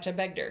how much I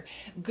begged her.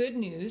 Good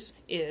news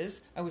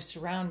is I was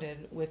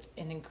surrounded with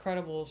an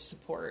incredible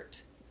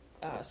support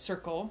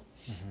circle,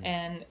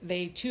 and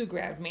they too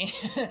grabbed me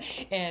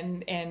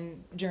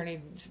and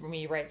journeyed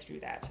me right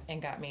through that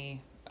and got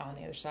me on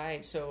the other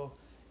side. So,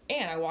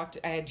 and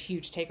I had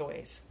huge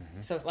takeaways.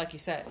 So like you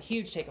said,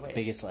 huge takeaways.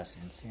 Biggest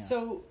lessons. Yeah.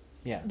 So,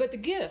 but the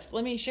gift,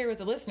 let me share with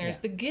the listeners,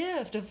 the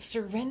gift of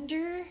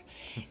surrender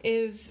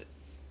is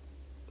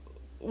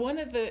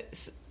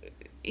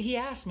he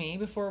asked me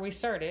before we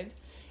started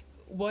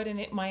what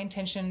my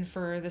intention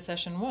for the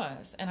session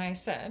was. And I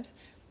said,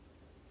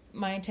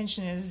 my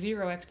intention is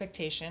zero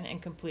expectation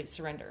and complete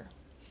surrender.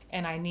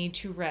 And I need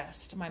to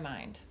rest my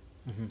mind.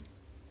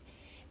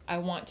 I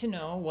want to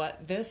know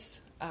what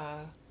this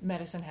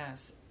medicine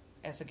has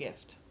as a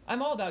gift.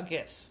 I'm all about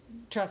gifts.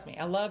 Trust me.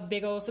 I love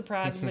big old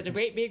surprises with a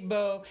great big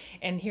bow,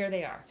 and here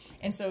they are.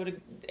 And so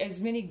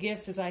as many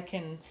gifts as I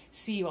can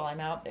see while I'm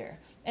out there.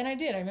 And I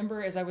did. I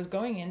remember as I was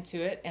going into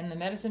it and the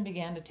medicine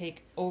began to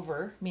take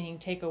over, meaning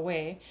take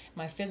away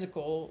my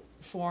physical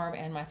form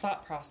and my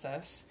thought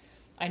process,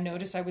 I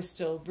noticed I was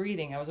still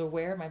breathing. I was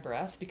aware of my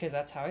breath because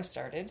that's how I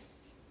started.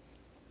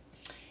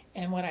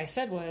 And what I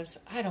said was,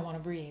 I don't want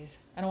to breathe.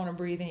 I don't want to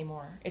breathe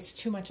anymore. It's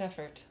too much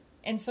effort.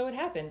 And so it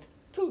happened.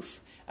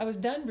 Poof, I was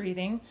done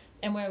breathing,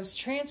 and when I was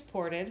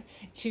transported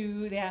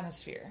to the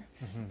atmosphere,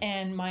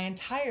 and my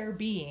entire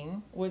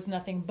being was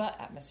nothing but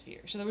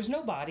atmosphere. So there was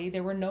no body,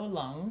 there were no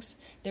lungs,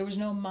 there was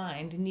no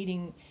mind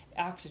needing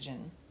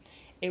oxygen.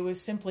 It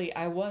was simply,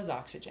 I was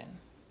oxygen.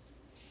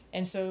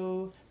 And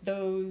so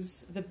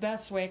the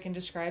best way I can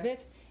describe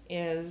it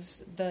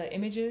is the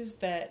images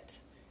that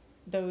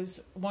those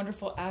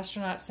wonderful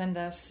astronauts send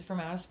us from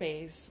outer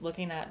space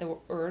looking at the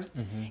Earth,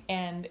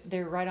 and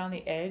they're right on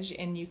the edge,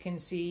 and you can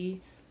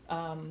see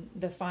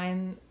the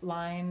fine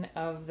line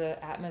of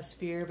the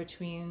atmosphere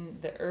between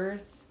the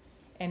Earth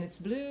and it's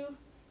blue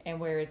and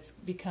where it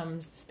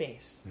becomes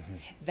space.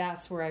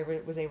 That's where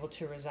I was able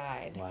to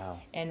reside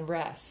and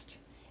rest.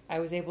 I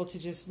was able to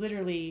just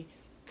literally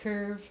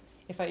curve.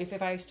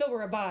 If I still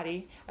were a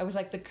body, I was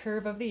like the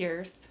curve of the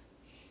Earth,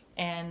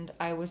 and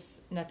I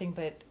was nothing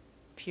but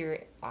pure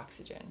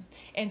oxygen.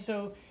 And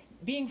so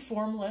being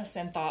formless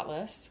and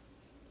thoughtless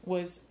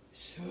was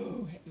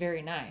so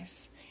very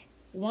nice.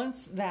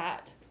 Once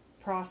that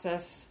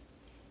process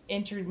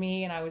entered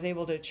me and I was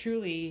able to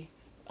truly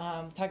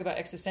talk about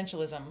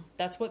existentialism,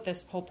 that's what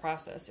this whole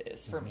process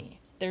is for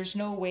me. There's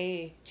no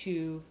way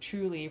to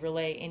truly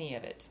relay any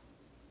of it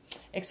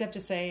except to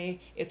say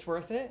it's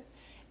worth it,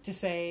 to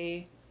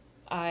say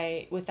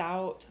I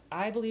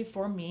believe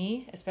for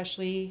me,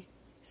 especially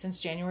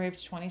since January of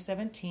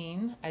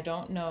 2017, I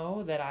don't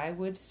know that I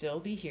would still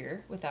be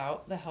here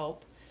without the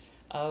help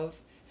of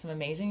some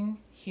amazing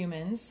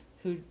humans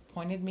who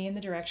pointed me in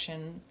the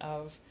direction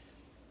of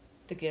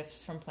the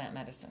gifts from plant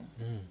medicine.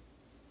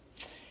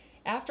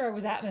 After I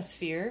was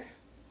atmosphere,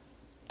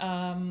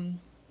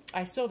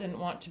 I still didn't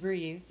want to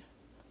breathe.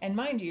 And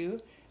mind you,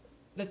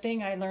 the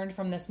thing I learned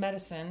from this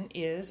medicine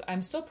is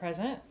I'm still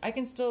present. I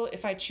can still,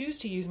 if I choose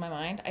to use my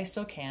mind, I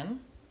still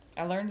can.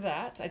 I learned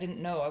that. I didn't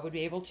know I would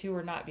be able to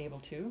or not be able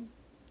to.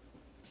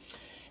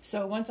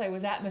 So once I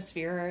was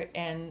atmosphere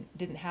and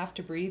didn't have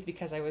to breathe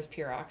because I was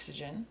pure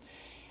oxygen,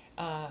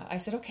 I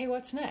said, okay,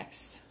 what's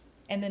next?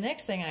 And the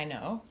next thing I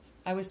know,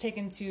 I was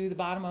taken to the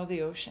bottom of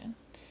the ocean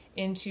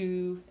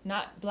into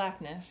not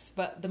blackness,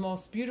 but the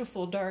most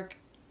beautiful dark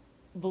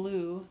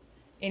blue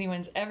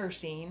anyone's ever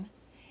seen.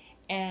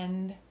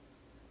 And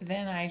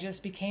then I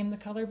just became the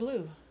color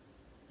blue.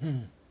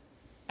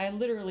 I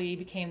literally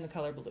became the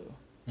color blue.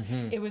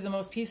 It was the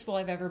most peaceful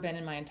I've ever been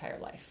in my entire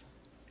life,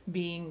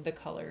 being the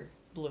color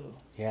blue.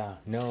 Yeah,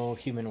 no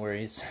human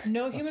worries.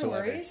 No human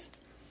whatsoever. worries,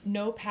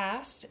 no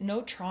past,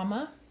 no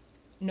trauma,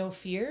 no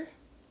fear,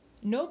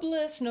 no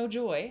bliss, no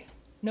joy,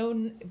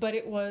 but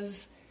it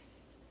was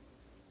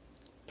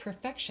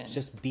perfection.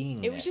 Just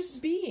being. It was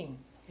just being.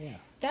 Yeah.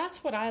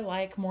 That's what I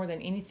like more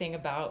than anything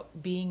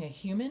about being a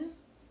human.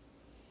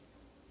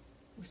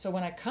 So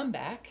when I come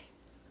back,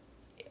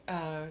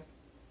 the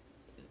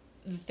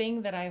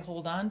thing that I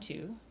hold on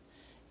to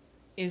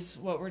is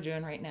what we're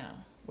doing right now,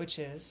 which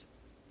is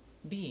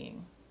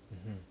being.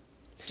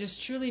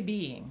 Just truly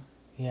being.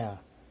 Yeah.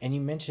 And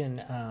you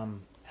mentioned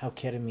how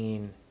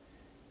ketamine,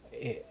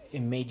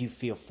 it made you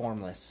feel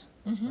formless,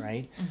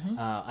 right?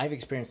 I've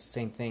experienced the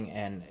same thing,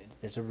 and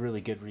there's a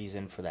really good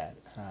reason for that.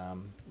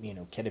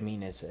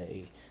 Ketamine is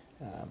a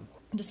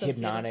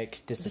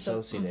hypnotic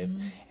dissociative.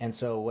 And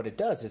so what it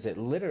does is it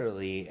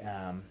literally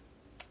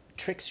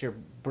tricks your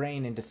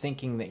brain into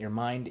thinking that your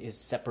mind is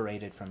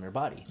separated from your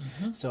body.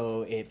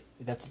 So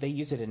they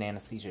use it in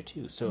anesthesia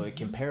too. So it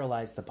can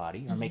paralyze the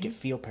body or make it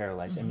feel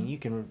paralyzed. I mean, you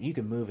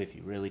can move if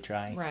you really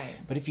try. Right.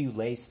 But if you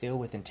lay still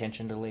with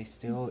intention to lay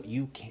still,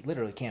 you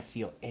literally can't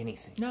feel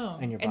anything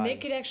in your body. And they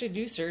could actually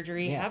do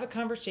surgery, have a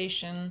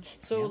conversation.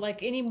 So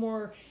like any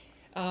more...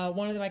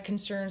 one of my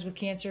concerns with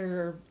cancer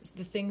are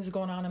the things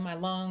going on in my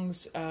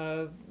lungs,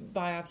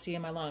 biopsy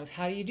in my lungs.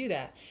 How do you do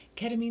that?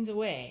 Ketamine's a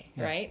way,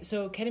 right?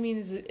 So ketamine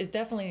is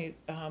definitely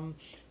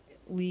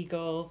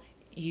legal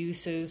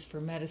uses for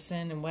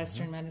medicine and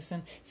Western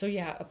medicine. So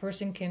yeah, a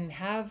person can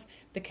have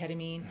the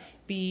ketamine,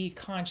 be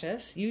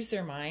conscious, use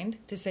their mind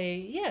to say,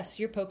 yes,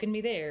 you're poking me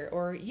there,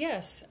 or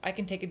yes, I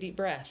can take a deep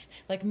breath,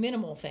 like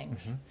minimal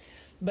things.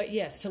 But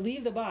yes, to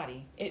leave the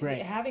body,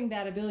 having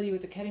that ability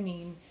with the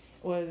ketamine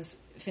was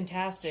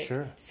fantastic.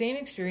 Sure. Same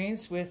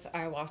experience with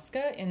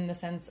ayahuasca in the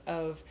sense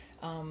of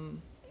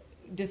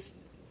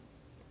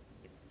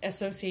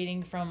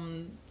associating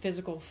from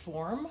physical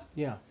form.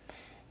 Yeah.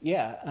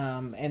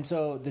 And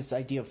so this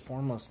idea of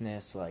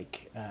formlessness,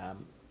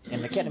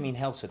 and the ketamine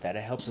helps with that.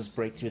 It helps us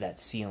break through that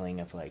ceiling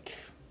of like,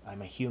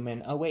 I'm a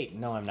human. Oh wait,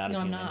 no, I'm not a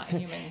human. I'm not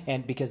human.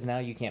 And because now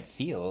you can't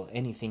feel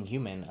anything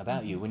human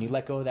about you. When you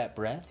let go of that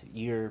breath,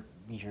 you're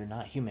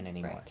not human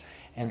anymore. Right.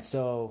 And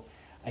so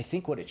I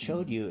think what it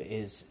showed you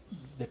is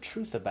the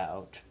truth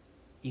about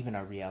even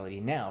our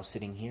reality now,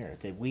 sitting here,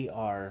 that we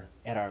are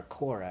at our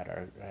core, at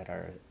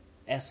our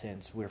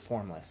essence, we're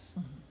formless,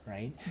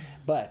 right?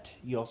 But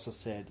you also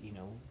said,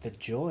 the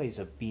joys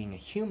of being a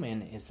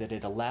human is that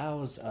it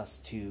allows us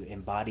to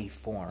embody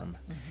form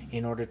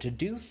in order to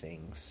do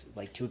things,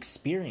 like to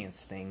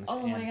experience things.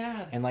 Oh my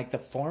God! And like the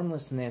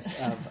formlessness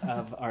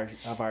of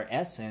our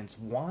essence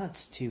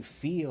wants to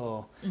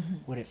feel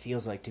what it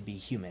feels like to be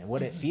human,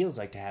 what it feels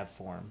like to have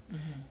form.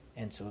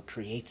 And so it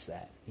creates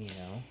that,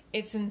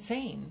 It's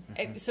insane.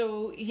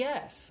 So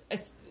yes,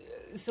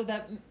 so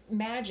that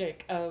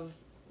magic of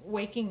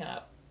waking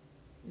up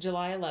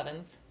July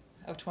 11th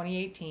of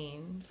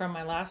 2018 from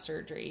my last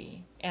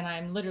surgery, and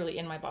I'm literally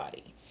in my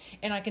body.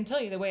 And I can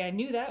tell you the way I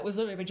knew that was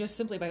literally just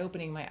simply by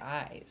opening my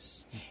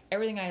eyes.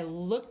 Everything I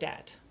looked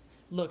at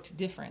looked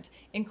different,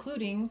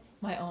 including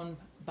my own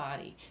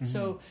body.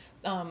 So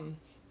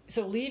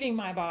leaving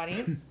my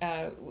body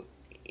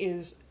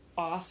is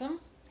awesome.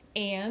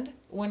 And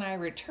when I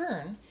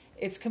return,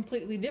 it's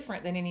completely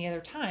different than any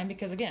other time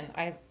because, again,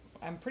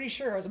 I'm pretty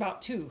sure I was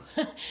about 2.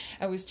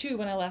 I was 2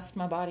 when I left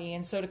my body.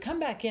 And so to come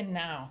back in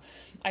now,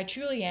 I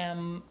truly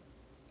am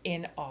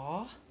in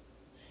awe.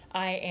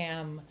 I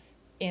am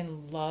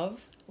in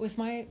love with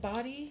my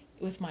body,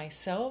 with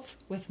myself,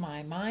 with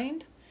my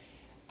mind.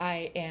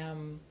 I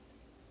am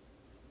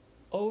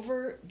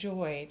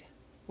overjoyed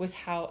with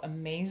how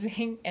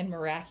amazing and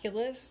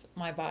miraculous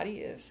my body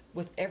is,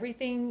 with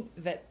everything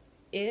that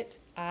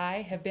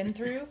I have been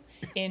through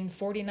in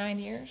 49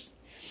 years.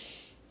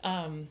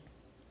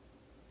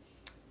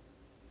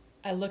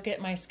 I look at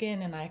my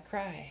skin and I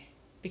cry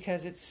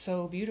because it's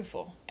so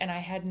beautiful, and I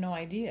had no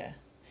idea.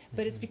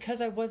 but it's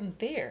because I wasn't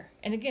there.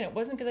 And again, it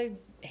wasn't because I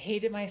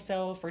hated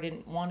myself or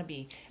didn't want to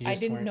be. You I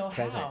just didn't weren't know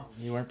present. how.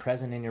 You weren't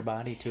present in your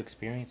body to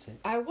experience it.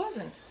 I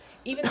wasn't.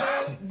 Even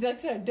though, like I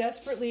said, I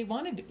desperately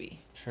wanted to be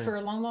Sure. for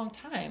a long, long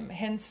time.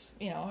 Hence,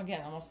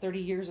 again, almost 30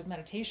 years of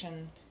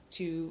meditation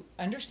to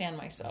understand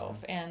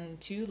myself and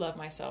to love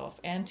myself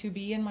and to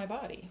be in my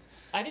body.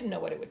 I didn't know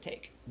what it would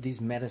take. These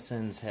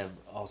medicines have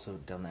also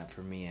done that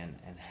for me and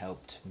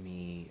helped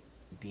me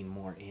be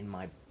more in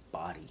my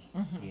body,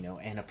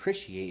 and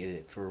appreciate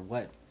it for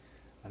what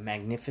a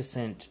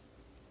magnificent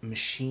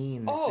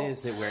machine this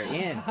is that we're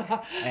in.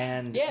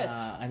 And yes.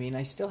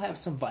 I still have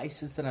some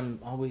vices that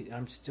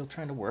I'm still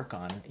trying to work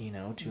on,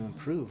 to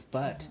improve.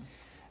 But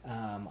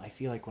I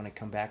feel like when I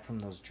come back from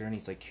those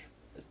journeys, like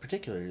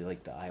particularly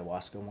like the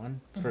ayahuasca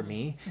one for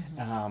me,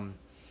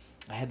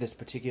 I had this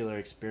particular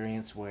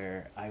experience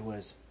where I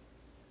was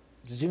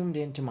zoomed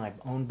into my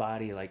own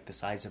body like the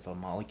size of a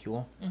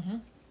molecule.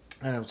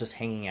 And I was just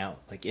hanging out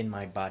like in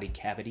my body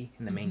cavity,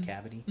 in the main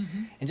cavity,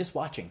 and just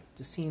watching,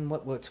 just seeing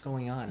what's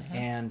going on.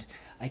 And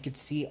I could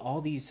see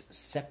all these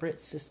separate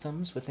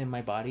systems within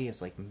my body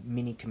as like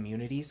mini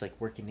communities, like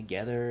working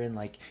together and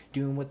like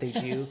doing what they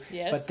do.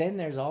 Yes. But then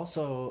there's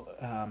also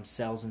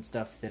cells and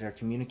stuff that are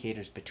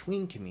communicators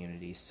between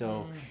communities.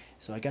 So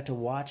I got to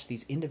watch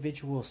these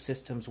individual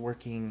systems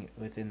working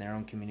within their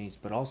own communities,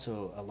 but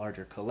also a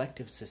larger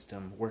collective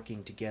system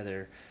working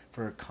together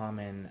for a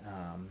common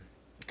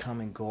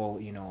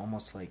goal,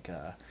 almost like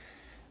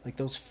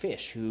those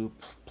fish who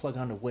plug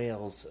onto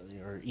whales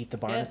or eat the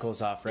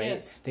barnacles off, right?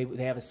 Yes. They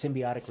have a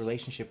symbiotic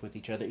relationship with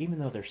each other, even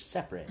though they're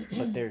separate,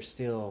 but they're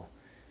still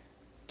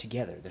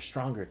together. They're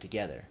stronger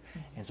together.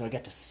 And so I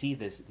got to see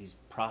these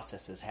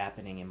processes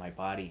happening in my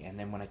body. And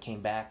then when I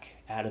came back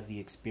out of the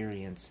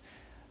experience,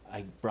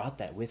 I brought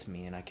that with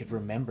me, and I could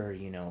remember,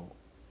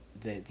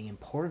 the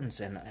importance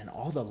and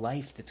all the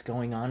life that's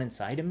going on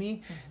inside of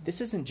me.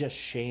 This isn't just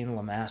Shane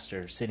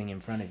Lamaster sitting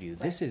in front of you. Right.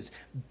 This is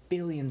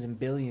billions and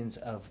billions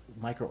of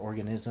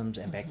microorganisms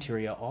and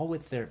bacteria, all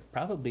with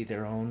probably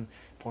their own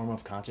form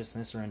of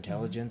consciousness or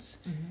intelligence,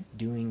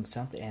 doing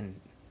something.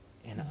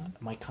 And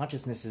my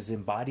consciousness is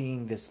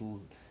embodying this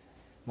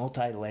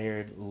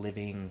multi-layered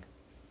living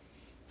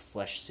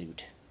flesh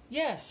suit.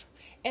 Yes.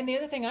 And the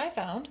other thing I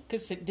found,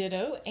 because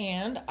ditto,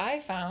 and I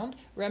found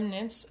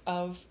remnants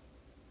of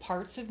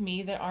parts of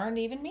me that aren't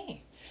even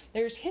me.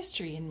 There's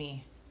history in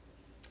me.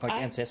 Like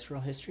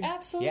ancestral history?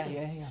 Absolutely.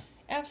 Yeah.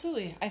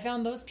 Absolutely. I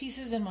found those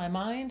pieces in my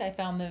mind. I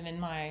found them in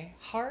my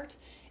heart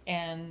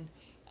and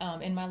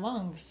in my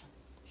lungs.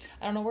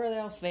 I don't know where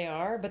else they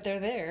are, but they're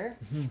there.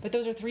 But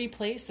those are three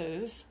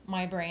places,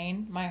 my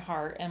brain, my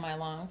heart, and my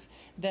lungs,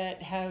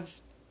 that have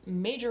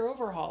major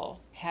overhaul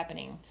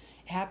happened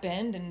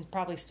and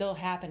probably still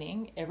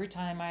happening every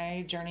time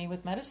I journey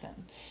with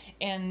medicine.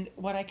 And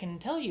what I can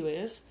tell you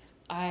is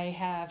I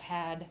have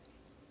had,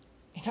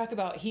 you talk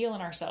about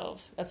healing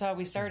ourselves. That's how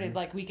we started,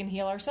 like we can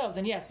heal ourselves.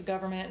 And yes, the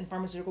government and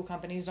pharmaceutical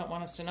companies don't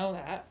want us to know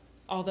that.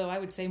 Although I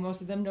would say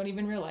most of them don't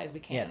even realize we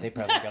can. Yeah, they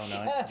probably don't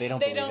know it.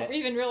 They don't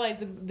even realize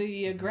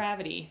the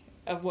gravity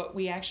of what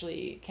we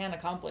actually can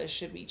accomplish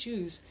should we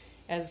choose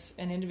as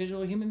an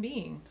individual human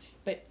being.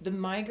 But the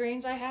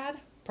migraines I had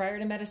prior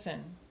to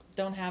medicine,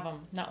 don't have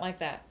them. Not like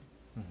that.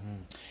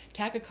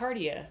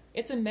 Tachycardia,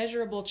 it's a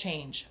measurable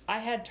change. I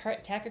had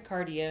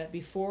tachycardia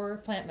before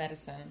plant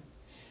medicine.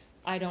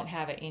 I don't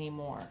have it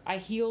anymore. I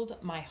healed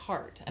my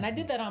heart, and I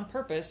did that on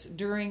purpose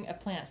during a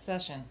plant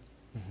session.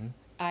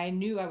 I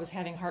knew I was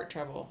having heart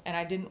trouble, and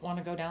I didn't want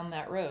to go down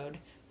that road.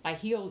 I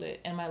healed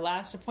it, and my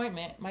last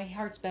appointment, my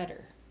heart's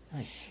better.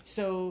 Nice.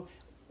 So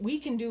we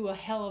can do a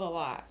hell of a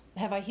lot.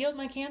 Have I healed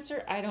my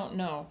cancer? I don't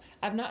know.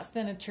 I've not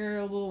spent a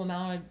terrible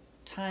amount of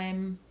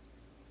time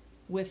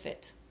with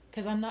it,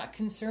 because I'm not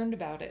concerned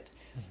about it.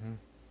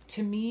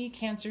 To me,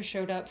 cancer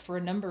showed up for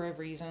a number of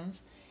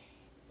reasons.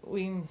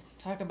 We can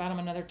talk about them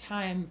another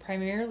time.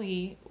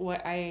 Primarily,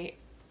 what I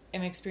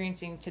am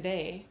experiencing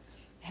today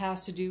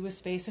has to do with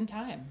space and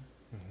time.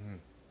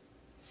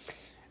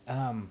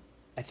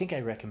 I think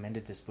I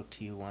recommended this book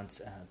to you once.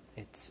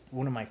 It's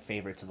one of my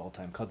favorites of all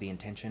time, called The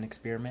Intention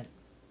Experiment.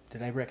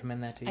 Did I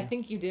recommend that to you? I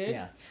think you did.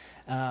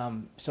 Yeah.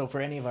 So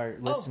for any of our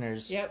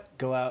listeners,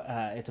 go out.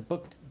 It's a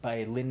book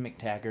by Lynn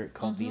McTaggart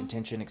called The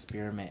Intention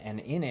Experiment.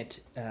 And in it,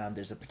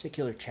 there's a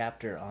particular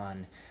chapter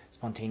on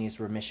spontaneous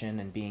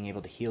remission and being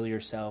able to heal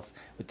yourself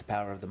with the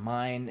power of the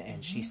mind.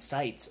 And she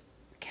cites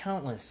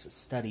countless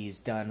studies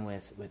done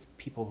with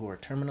people who are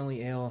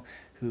terminally ill,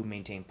 who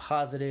maintain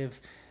positive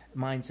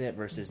mindset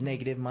versus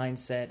negative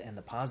mindset, and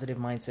the positive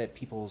mindset,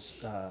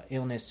 people's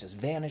illness just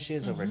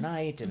vanishes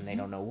overnight and they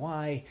don't know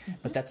why,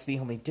 but that's the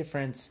only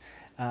difference.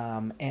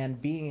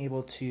 And being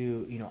able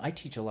to, I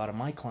teach a lot of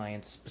my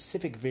clients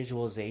specific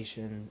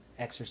visualization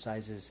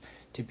exercises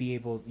to be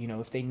able,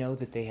 if they know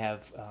that they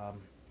have,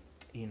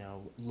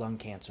 lung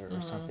cancer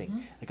or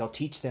something, like I'll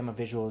teach them a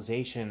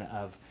visualization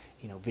of,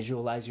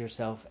 visualize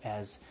yourself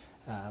as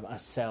a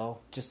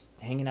cell just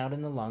hanging out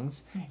in the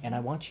lungs, and I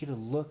want you to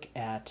look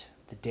at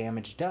the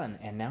damage done.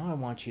 And now I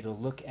want you to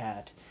look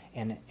at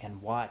and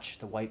watch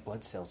the white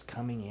blood cells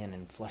coming in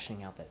and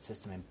flushing out that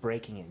system and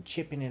breaking it and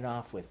chipping it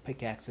off with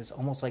pickaxes,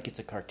 almost like it's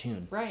a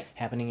cartoon Right.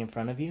 happening in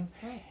front of you.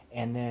 Right.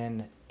 And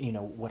then,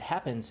 what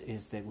happens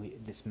is that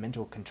this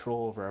mental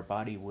control over our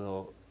body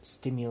will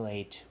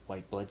stimulate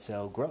white blood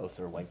cell growth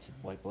or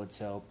white blood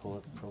cell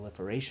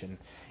proliferation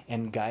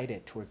and guide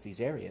it towards these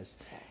areas.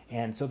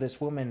 And so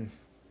this woman,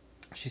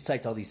 she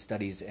cites all these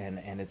studies,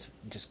 and it's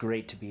just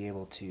great to be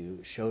able to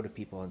show to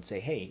people and say,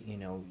 hey,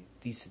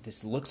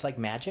 this looks like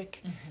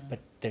magic, but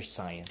there's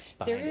science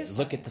behind There it. is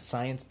Look at the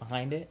science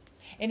behind it.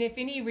 And if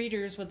any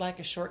readers would like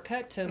a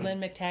shortcut to Lynn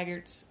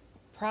McTaggart's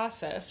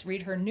process,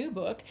 read her new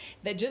book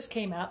that just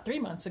came out 3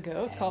 months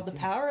ago. It's called The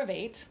Power of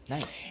Eight.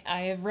 Nice.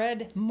 I have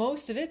read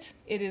most of it.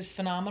 It is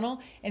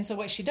phenomenal. And so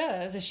what she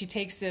does is she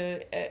takes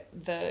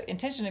the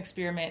intention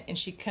experiment and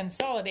she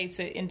consolidates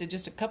it into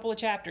just a couple of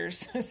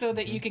chapters so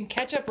that you can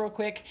catch up real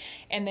quick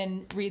and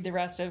then read the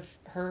rest of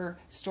her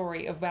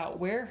story about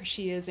where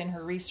she is in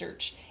her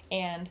research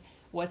and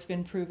what's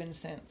been proven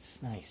since.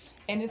 Nice.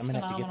 And it's I'm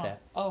gonna phenomenal. have to get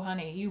that. Oh,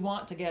 honey, you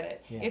want to get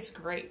it. Yeah. It's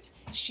great.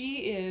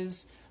 She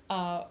is,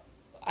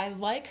 I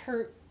like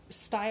her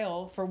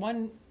style for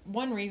one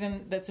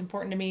reason that's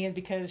important to me is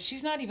because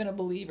she's not even a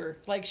believer.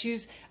 Like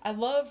I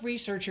love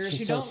researchers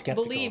She's who so don't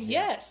skeptical, believe.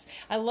 yeah. Yes.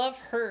 I love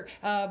her.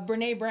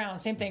 Brene Brown,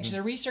 same thing. She's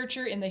a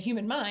researcher in the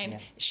human mind. Yeah.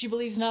 She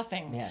believes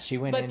nothing. Yeah, she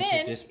went but in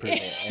then, to disprove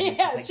it. And it's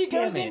yeah, just like, she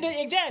goes damn it.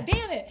 into, yeah,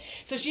 damn it.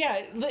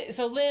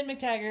 So Lynn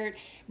McTaggart,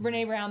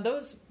 Brene Brown,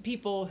 those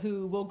people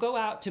who will go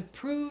out to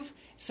prove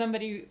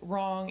somebody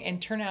wrong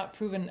and turn out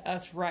proving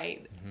us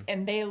right.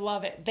 And they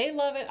love it. They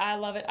love it. I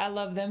love it. I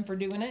love them for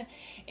doing it.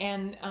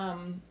 And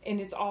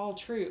it's all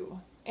true.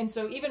 And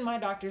so even my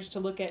doctors to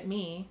look at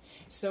me.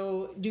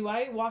 So do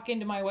I walk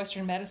into my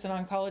Western medicine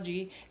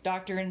oncology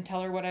doctor and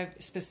tell her what I've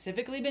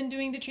specifically been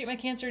doing to treat my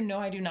cancer? No,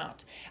 I do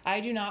not. I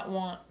do not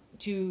want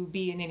to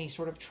be in any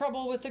sort of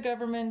trouble with the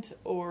government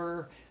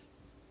or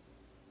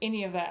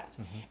any of that.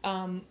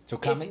 So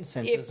common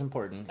sense is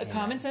important.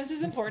 Common sense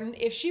is important.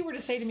 If she were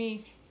to say to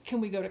me, can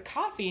we go to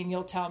coffee? And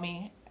you'll tell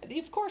me,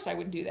 of course I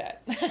would do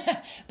that.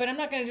 But I'm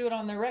not going to do it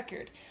on the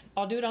record.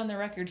 I'll do it on the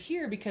record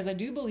here because I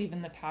do believe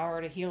in the power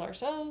to heal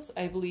ourselves.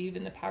 I believe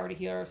in the power to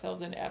heal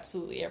ourselves in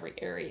absolutely every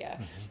area.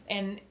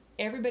 And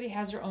everybody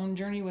has their own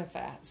journey with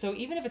that. So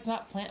even if it's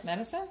not plant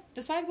medicine,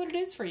 decide what it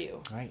is for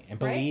you. Right. And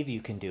believe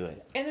you can do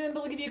it. And then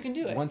believe you can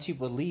do it. Once you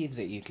believe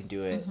that you can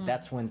do it,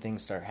 that's when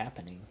things start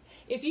happening.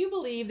 If you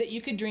believe that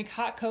you could drink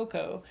hot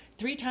cocoa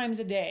 3 times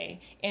a day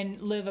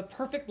and live a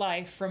perfect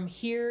life from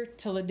here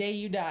till the day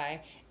you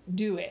die,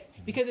 do it.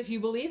 Because if you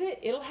believe it,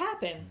 it'll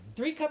happen.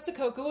 3 cups of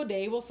cocoa a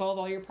day will solve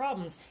all your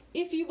problems.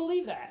 If you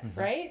believe that,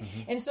 right?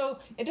 And so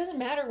it doesn't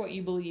matter what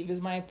you believe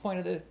is my point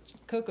of the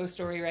cocoa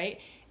story, right?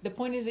 The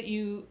point is that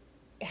you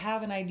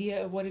have an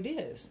idea of what it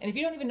is. And if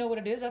you don't even know what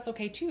it is, that's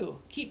okay too.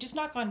 Just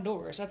knock on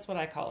doors. That's what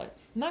I call it.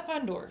 Knock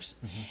on doors.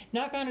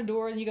 Knock on a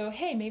door and you go,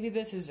 hey, maybe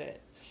this is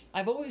it.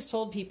 I've always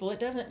told people it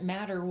doesn't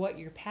matter what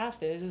your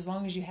path is as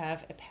long as you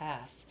have a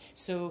path.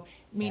 So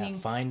meaning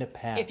find a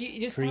path. if you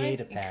just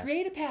create a path.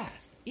 Create a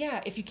path.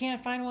 Yeah, if you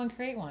can't find one,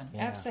 create one.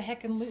 Yeah.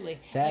 Absolutely.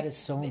 That is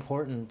so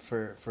important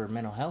for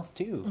mental health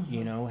too.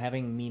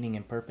 Having meaning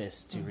and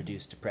purpose to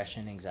reduce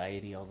depression,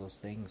 anxiety, all those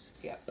things.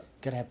 Yep.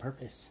 Gotta have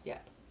purpose.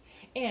 Yep.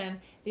 And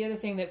the other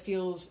thing that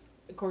feels,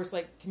 of course,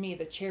 like to me,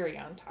 the cherry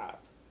on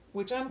top,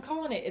 which I'm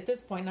calling it at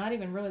this point, not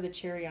even really the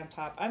cherry on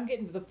top. I'm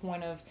getting to the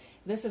point of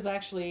this is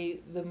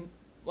actually the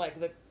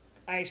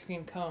ice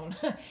cream cone.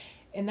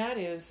 And that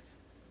is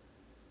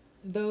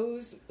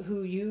those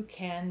who you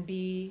can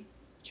be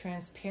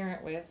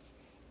transparent with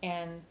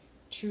and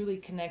truly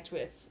connect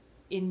with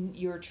in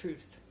your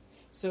truth.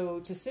 So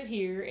to sit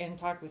here and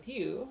talk with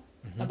you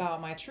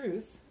about my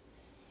truth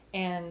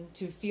and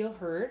to feel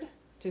heard,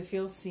 to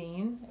feel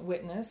seen,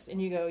 witnessed,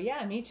 and you go,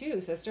 yeah, me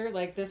too, sister.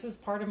 Like, this is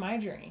part of my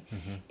journey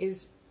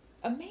is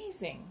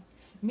amazing.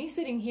 Me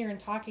sitting here and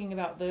talking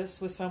about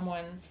this with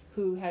someone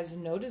who has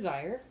no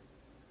desire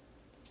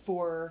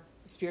for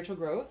spiritual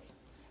growth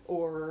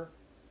or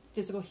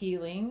physical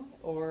healing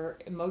or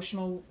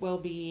emotional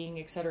well-being,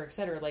 et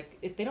cetera, like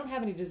if they don't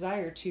have any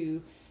desire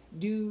to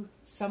do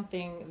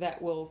something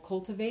that will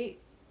cultivate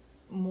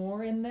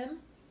more in them,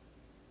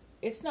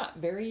 it's not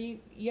very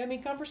yummy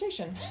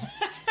conversation.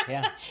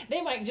 Yeah.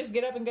 They might just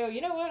get up and go, you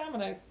know what, I'm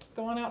going to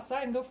go on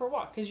outside and go for a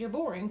walk because you're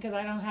boring because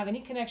I don't have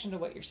any connection to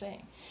what you're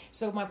saying.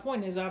 So my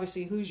point is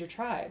obviously who's your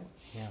tribe?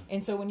 Yeah.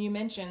 And so when you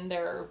mentioned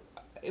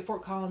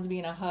Fort Collins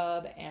being a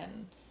hub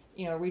and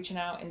reaching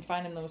out and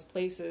finding those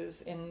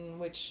places in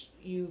which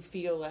you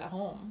feel at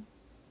home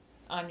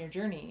on your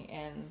journey,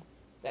 and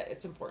that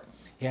it's important.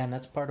 Yeah, and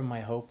that's part of my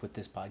hope with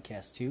this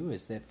podcast too,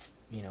 is that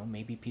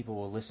maybe people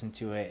will listen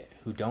to it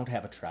who don't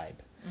have a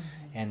tribe,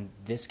 and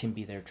this can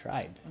be their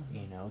tribe.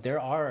 There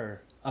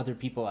are other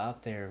people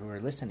out there who are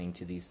listening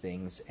to these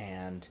things,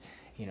 and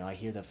I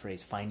hear the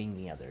phrase "finding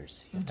the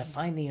others." You have to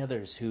find the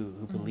others who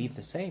believe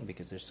the same,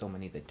 because there's so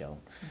many that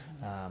don't.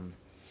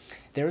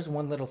 There's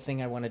one little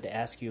thing I wanted to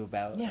ask you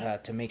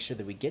about to make sure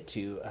that we get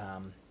to,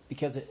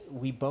 because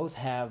we both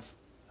have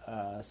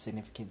a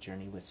significant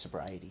journey with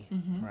sobriety,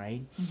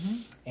 right?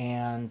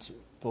 And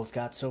both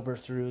got sober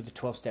through the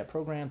 12-step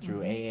program,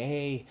 through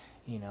AA.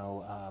 You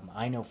know,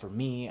 I know for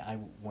me,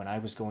 when I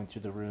was going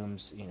through the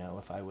rooms, you know,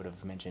 if I would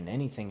have mentioned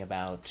anything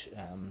about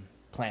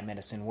plant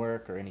medicine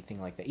work or anything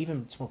like that,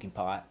 even smoking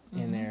pot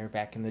in there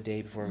back in the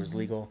day before it was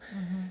legal,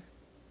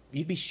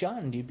 you'd be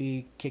shunned, you'd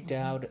be kicked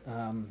out,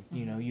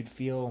 you know, you'd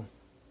feel,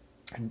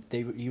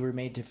 you were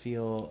made to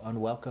feel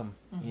unwelcome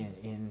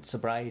in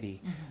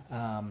sobriety.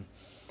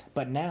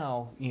 But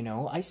now, you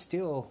know, I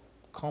still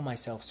call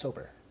myself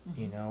sober,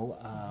 you know,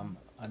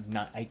 I'm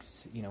not,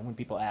 you know, when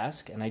people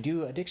ask, and I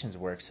do addictions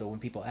work, so when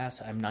people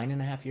ask, I'm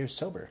 9.5 years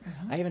sober.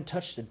 I haven't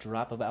touched a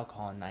drop of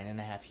alcohol in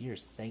 9.5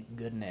 years, thank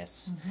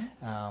goodness.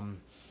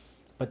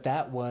 But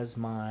that was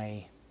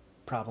my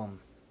problem,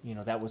 you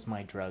know, that was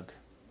my drug.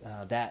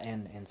 That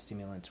and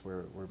stimulants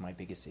were my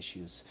biggest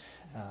issues.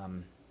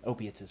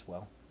 Opiates as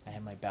well. I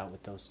had my bout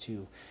with those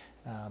too.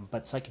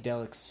 But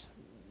psychedelics,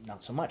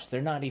 not so much.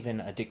 They're not even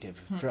addictive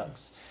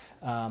drugs.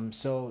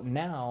 So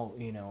now,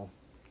 you know,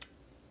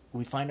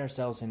 we find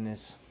ourselves in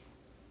this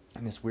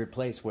weird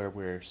place where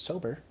we're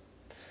sober,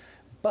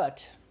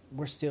 but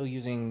we're still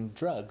using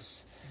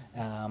drugs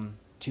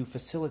to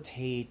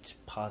facilitate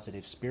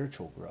positive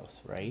spiritual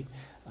growth, right?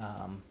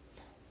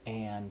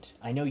 And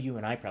I know you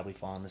and I probably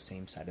fall on the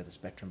same side of the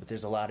spectrum, but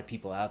there's a lot of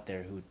people out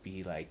there who would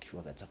be like,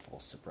 well, that's a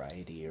false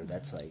sobriety, or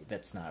that's like,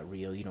 that's not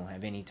real. You don't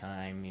have any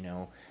time, you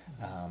know.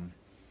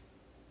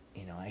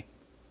 You know,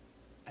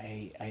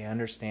 I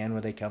understand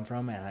where they come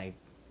from, and I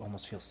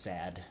almost feel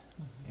sad.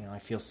 You know, I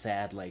feel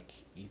sad, like,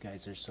 you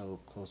guys are so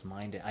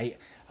close-minded. I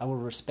will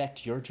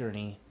respect your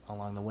journey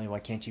along the way. Why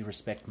can't you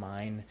respect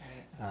mine?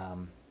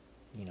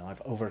 You know,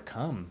 I've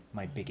overcome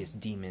my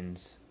biggest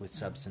demons with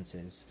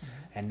substances,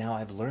 and now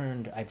I've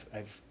learned,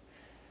 I've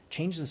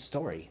changed the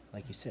story,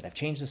 like you said. I've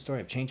changed the story.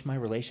 I've changed my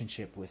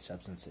relationship with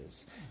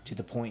substances to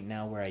the point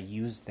now where I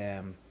use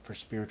them for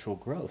spiritual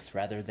growth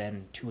rather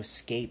than to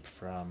escape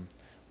from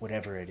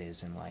whatever it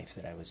is in life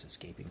that I was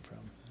escaping from.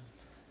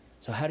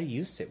 So how do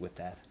you sit with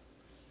that?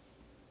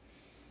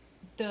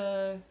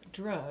 The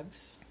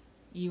drugs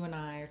you and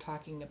I are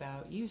talking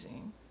about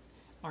using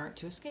aren't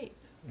to escape.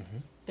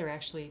 They're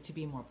actually to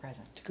be more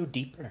present. To go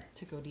deeper.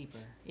 To go deeper,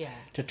 yeah.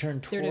 To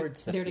turn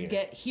towards the fear. They're to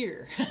get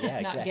here,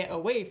 Yeah, not get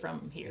away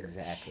from here.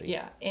 Exactly.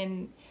 Yeah,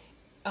 and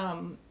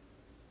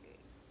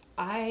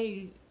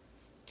I,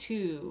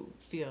 too,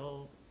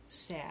 feel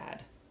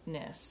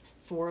sadness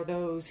for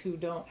those who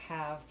don't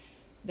have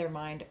their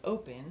mind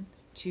open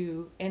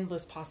to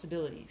endless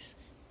possibilities.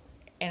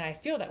 And I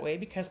feel that way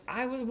because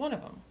I was one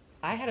of them.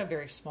 I had a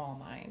very small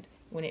mind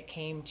when it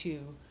came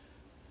to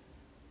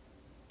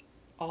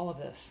all of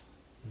this.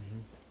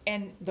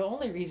 And the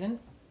only reason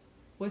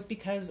was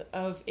because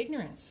of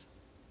ignorance.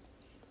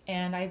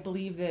 And I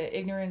believe that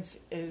ignorance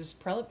is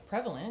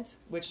prevalent,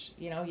 which,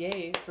 you know,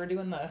 yay for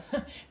doing the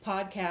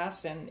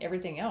podcast and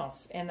everything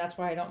else. And that's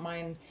why I don't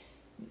mind,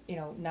 you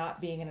know,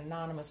 not being an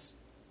anonymous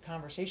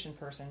conversation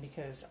person,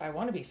 because I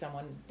want to be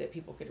someone that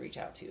people could reach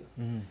out to.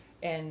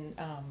 And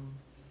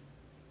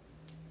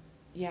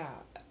yeah,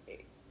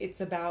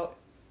 it's about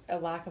a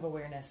lack of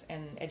awareness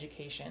and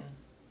education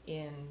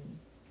in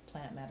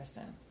plant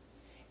medicine.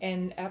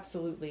 And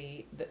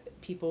absolutely, the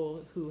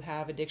people who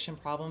have addiction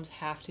problems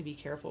have to be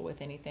careful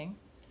with anything.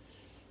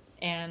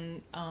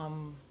 And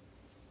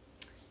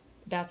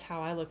that's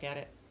how I look at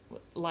it.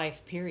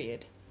 Life,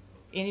 period.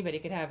 Anybody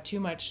could have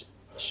too much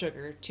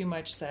sugar, too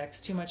much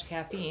sex, too much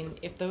caffeine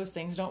if those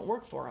things don't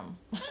work for them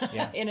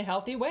in a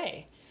healthy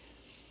way.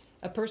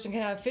 A person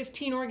can have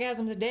 15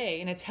 orgasms a day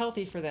and it's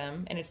healthy for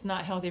them and it's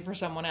not healthy for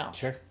someone else.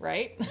 Sure.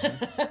 Right?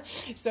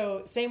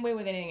 So same way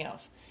with anything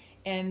else.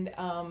 And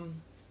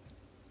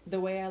the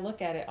way I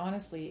look at it,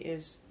 honestly,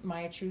 is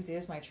my truth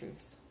is my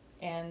truth.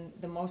 And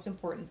the most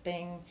important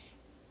thing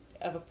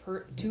of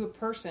to a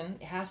person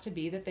has to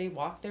be that they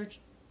walk their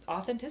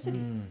authenticity,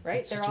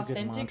 right? That's such a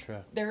good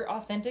mantra. Their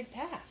authentic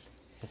path.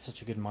 That's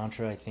such a good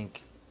mantra, I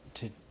think,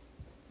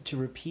 to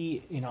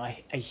repeat. You know,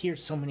 I hear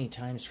so many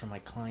times from my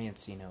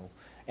clients, you know,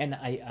 and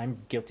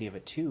I'm guilty of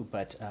it too,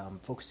 but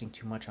focusing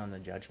too much on the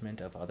judgment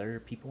of other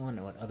people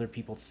and what other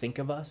people think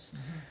of us.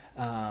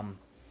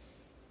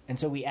 And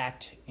so we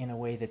act in a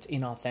way that's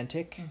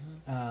inauthentic,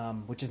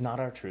 which is not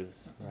our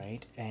truth,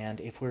 right?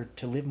 And if we're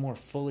to live more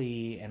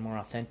fully and more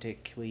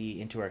authentically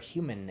into our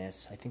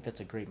humanness, I think that's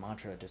a great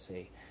mantra to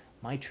say,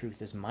 my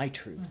truth is my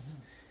truth.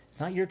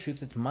 It's not your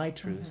truth, it's my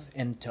truth.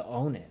 And to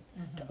own it,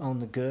 to own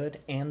the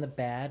good and the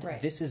bad.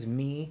 Right. This is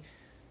me,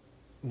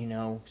 you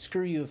know,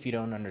 screw you if you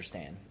don't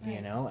understand,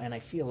 you know? And I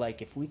feel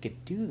like if we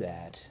could do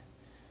that...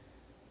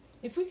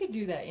 If we could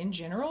do that in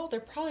general,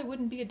 there probably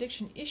wouldn't be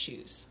addiction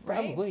issues,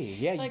 right? Probably,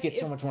 yeah. Like you get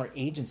so much more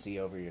agency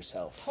over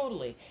yourself.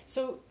 Totally.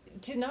 So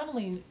to not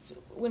only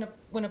when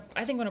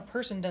a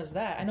person does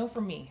that, I know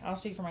for me, I'll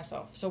speak for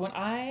myself. So when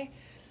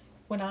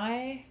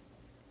I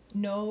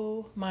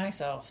know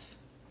myself,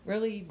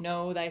 really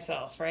know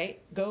thyself, right?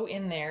 Go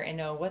in there and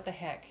know what the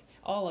heck,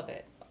 all of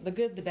it, the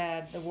good, the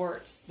bad, the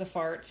warts, the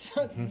farts,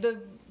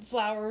 the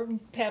flower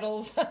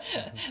petals,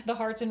 the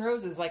hearts and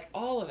roses, like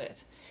all of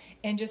it.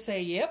 And just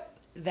say, yep,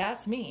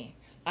 that's me.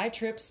 I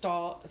trip,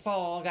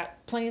 fall,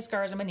 got plenty of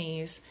scars on my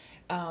knees.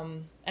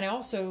 And I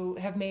also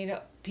have made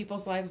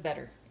people's lives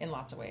better in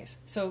lots of ways.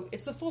 So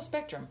it's the full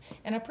spectrum.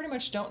 And I pretty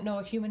much don't know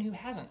a human who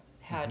hasn't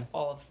had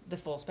all of the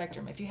full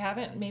spectrum. If you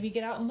haven't, maybe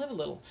get out and live a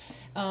little.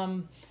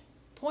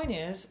 Point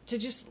is to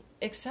just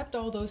accept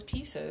all those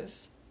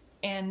pieces,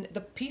 and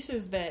the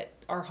pieces that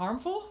are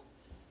harmful,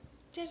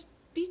 just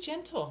be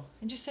gentle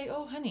and just say,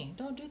 oh, honey,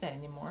 don't do that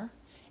anymore,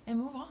 and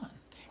move on.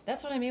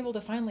 That's what I'm able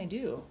to finally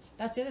do.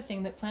 That's the other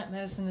thing that plant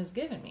medicine has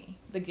given me,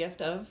 the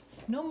gift of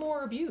no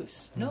more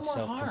abuse, no more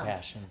harm.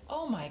 Self-compassion.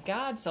 Oh my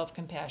God,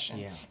 self-compassion.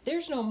 Yeah.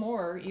 There's no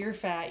more, you're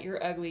fat,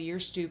 you're ugly, you're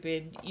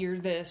stupid, you're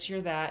this,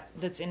 you're that,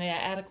 that's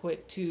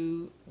inadequate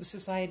to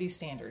society's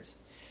standards.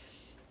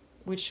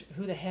 Which,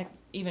 who the heck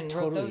even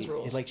wrote those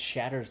rules? It like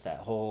shatters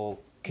that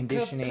whole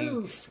conditioning,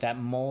 Kapoof. that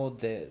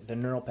mold, the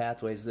neural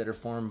pathways that are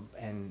formed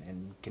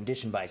and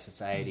conditioned by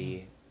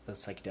society.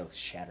 Those psychedelics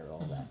shatter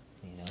all that,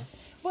 you know?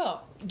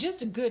 Well,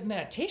 just a good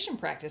meditation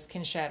practice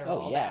can shatter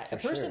all that. For A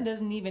person sure.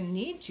 doesn't even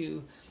need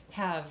to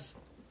have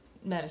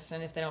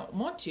medicine if they don't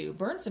want to.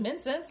 Burn some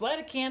incense, light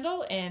a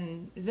candle,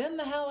 and zen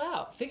the hell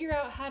out. Figure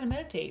out how to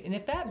meditate. And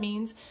if that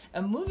means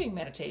a moving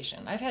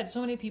meditation. I've had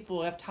so many people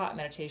who have taught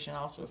meditation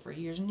also for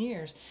years and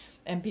years.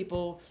 And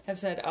people have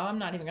said, oh, I'm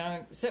not even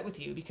going to sit with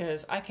you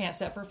because I can't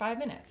sit for 5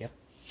 minutes. Yep.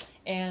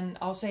 And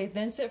I'll say,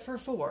 then sit for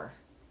 4.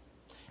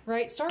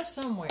 Right? Start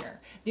somewhere.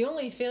 The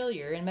only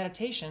failure in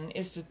meditation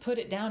is to put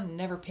it down and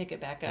never pick it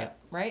back up. Yep.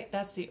 Right?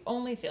 That's the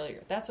only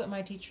failure. That's what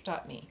my teacher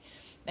taught me.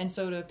 And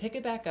so to pick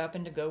it back up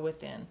and to go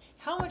within.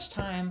 How much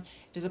time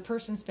does a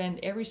person spend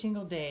every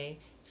single day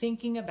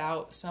thinking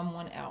about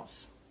someone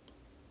else?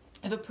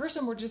 If a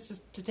person were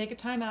just to take a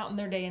time out in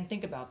their day and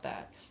think about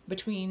that,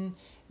 between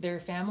their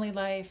family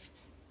life,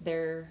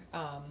 their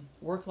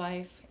work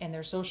life, and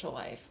their social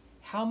life,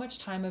 how much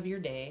time of your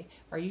day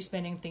are you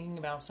spending thinking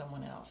about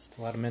someone else?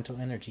 A lot of mental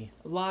energy.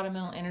 A lot of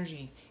mental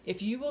energy.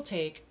 If you will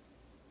take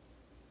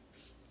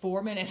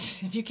 4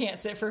 minutes, if you can't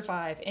sit for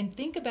 5, and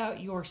think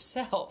about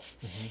yourself,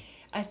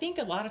 I think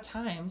a lot of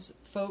times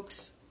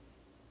folks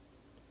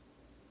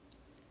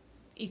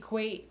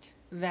equate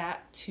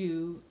that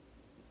to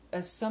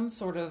some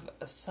sort of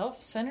a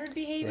self-centered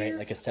behavior, Right,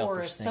 like a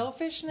or a selfish thing.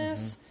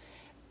 selfishness.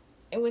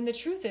 And when the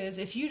truth is,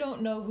 if you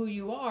don't know who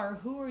you are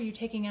you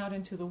taking out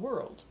into the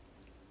world?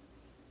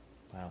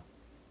 Wow.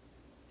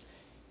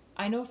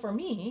 I know for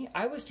me,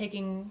 I was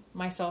taking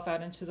myself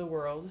out into the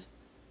world,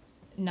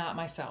 not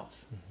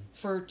myself,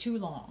 for too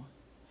long.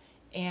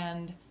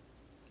 And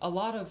a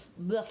lot of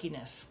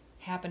luckiness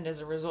happened as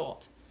a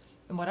result.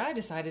 And what I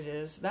decided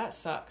is, that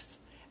sucks.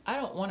 I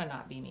don't want to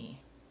not be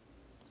me.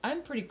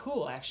 I'm pretty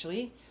cool,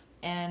 actually.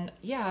 And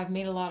yeah, I've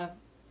made a lot of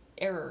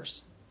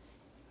errors.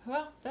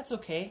 Well, that's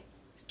okay.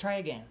 Try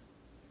again.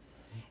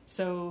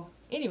 So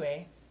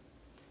anyway,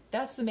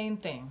 that's the main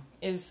thing,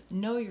 is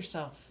know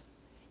yourself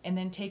and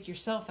then take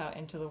yourself out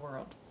into the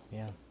world.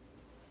 Yeah.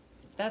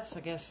 That's,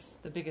 I guess,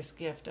 the biggest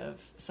gift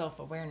of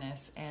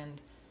self-awareness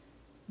and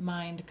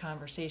mind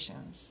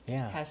conversations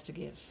has to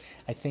give.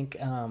 I think,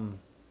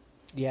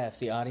 if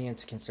the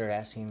audience can start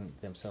asking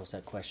themselves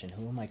that question,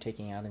 who am I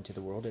taking out into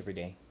the world every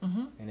day?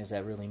 And is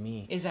that really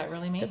me? Is that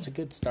really me? That's a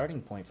good starting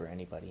point for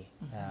anybody.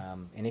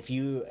 And if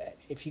you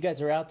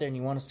guys are out there and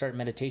you want to start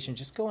meditation,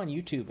 just go on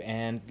YouTube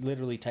and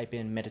literally type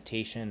in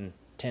meditation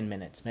 10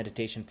 minutes,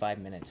 meditation 5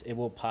 minutes. It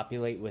will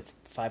populate with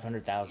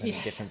 500,000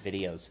 different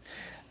videos.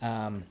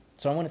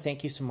 So I want to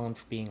thank you, Simone,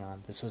 for being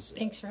on.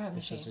 Thanks for having me.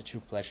 This was a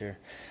true pleasure.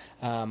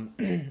 I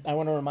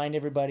want to remind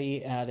everybody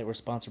that we're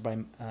sponsored by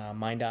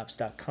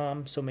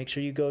mindops.com. So make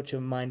sure you go to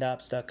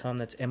mindops.com.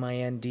 That's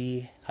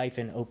mind-ops.com.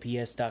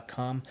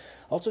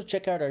 Also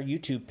check out our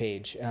YouTube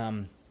page.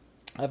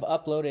 I've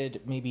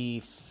uploaded maybe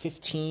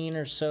 15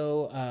 or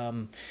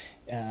so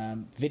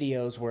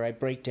videos where I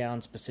break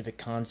down specific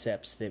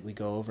concepts that we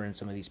go over in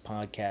some of these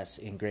podcasts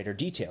in greater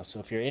detail.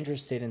 So if you're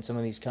interested in some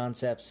of these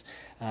concepts,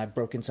 I've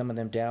broken some of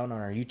them down on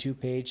our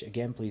YouTube page.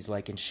 Again, please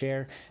like and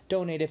share.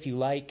 Donate if you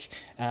like,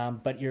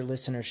 but your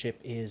listenership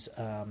is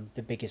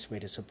the biggest way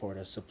to support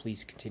us, so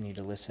please continue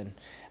to listen.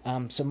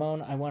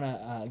 Simone, I want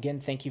to,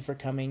 again, thank you for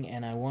coming,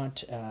 and I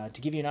want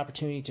to give you an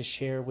opportunity to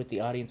share with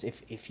the audience,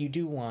 if you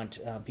do want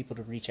people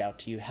to reach out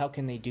to you, how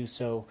can they do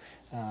so?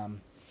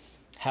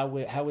 How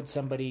would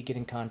somebody get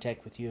in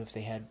contact with you if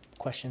they had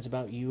questions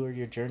about you or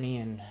your journey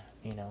and,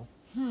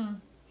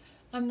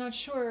 I'm not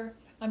sure.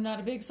 I'm not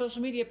a big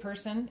social media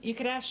person. You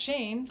could ask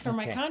Shane for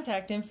my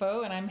contact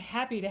info, and I'm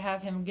happy to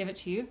have him give it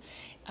to you.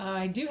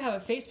 I do have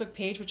a Facebook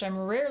page, which I'm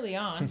rarely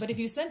on, but if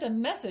you sent a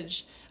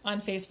message on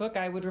Facebook,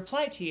 I would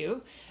reply to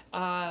you.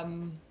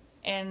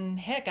 And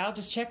heck, I'll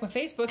just check my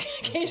Facebook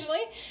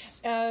occasionally.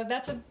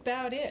 That's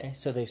about it. Okay,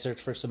 so they search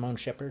for Simone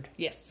Shepard?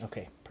 Yes.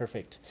 Okay,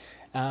 perfect.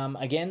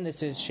 Again,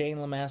 this is Shane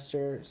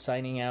Lemaster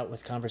signing out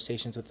with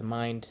Conversations with the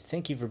Mind.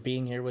 Thank you for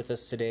being here with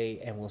us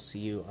today, and we'll see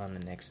you on the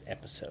next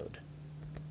episode.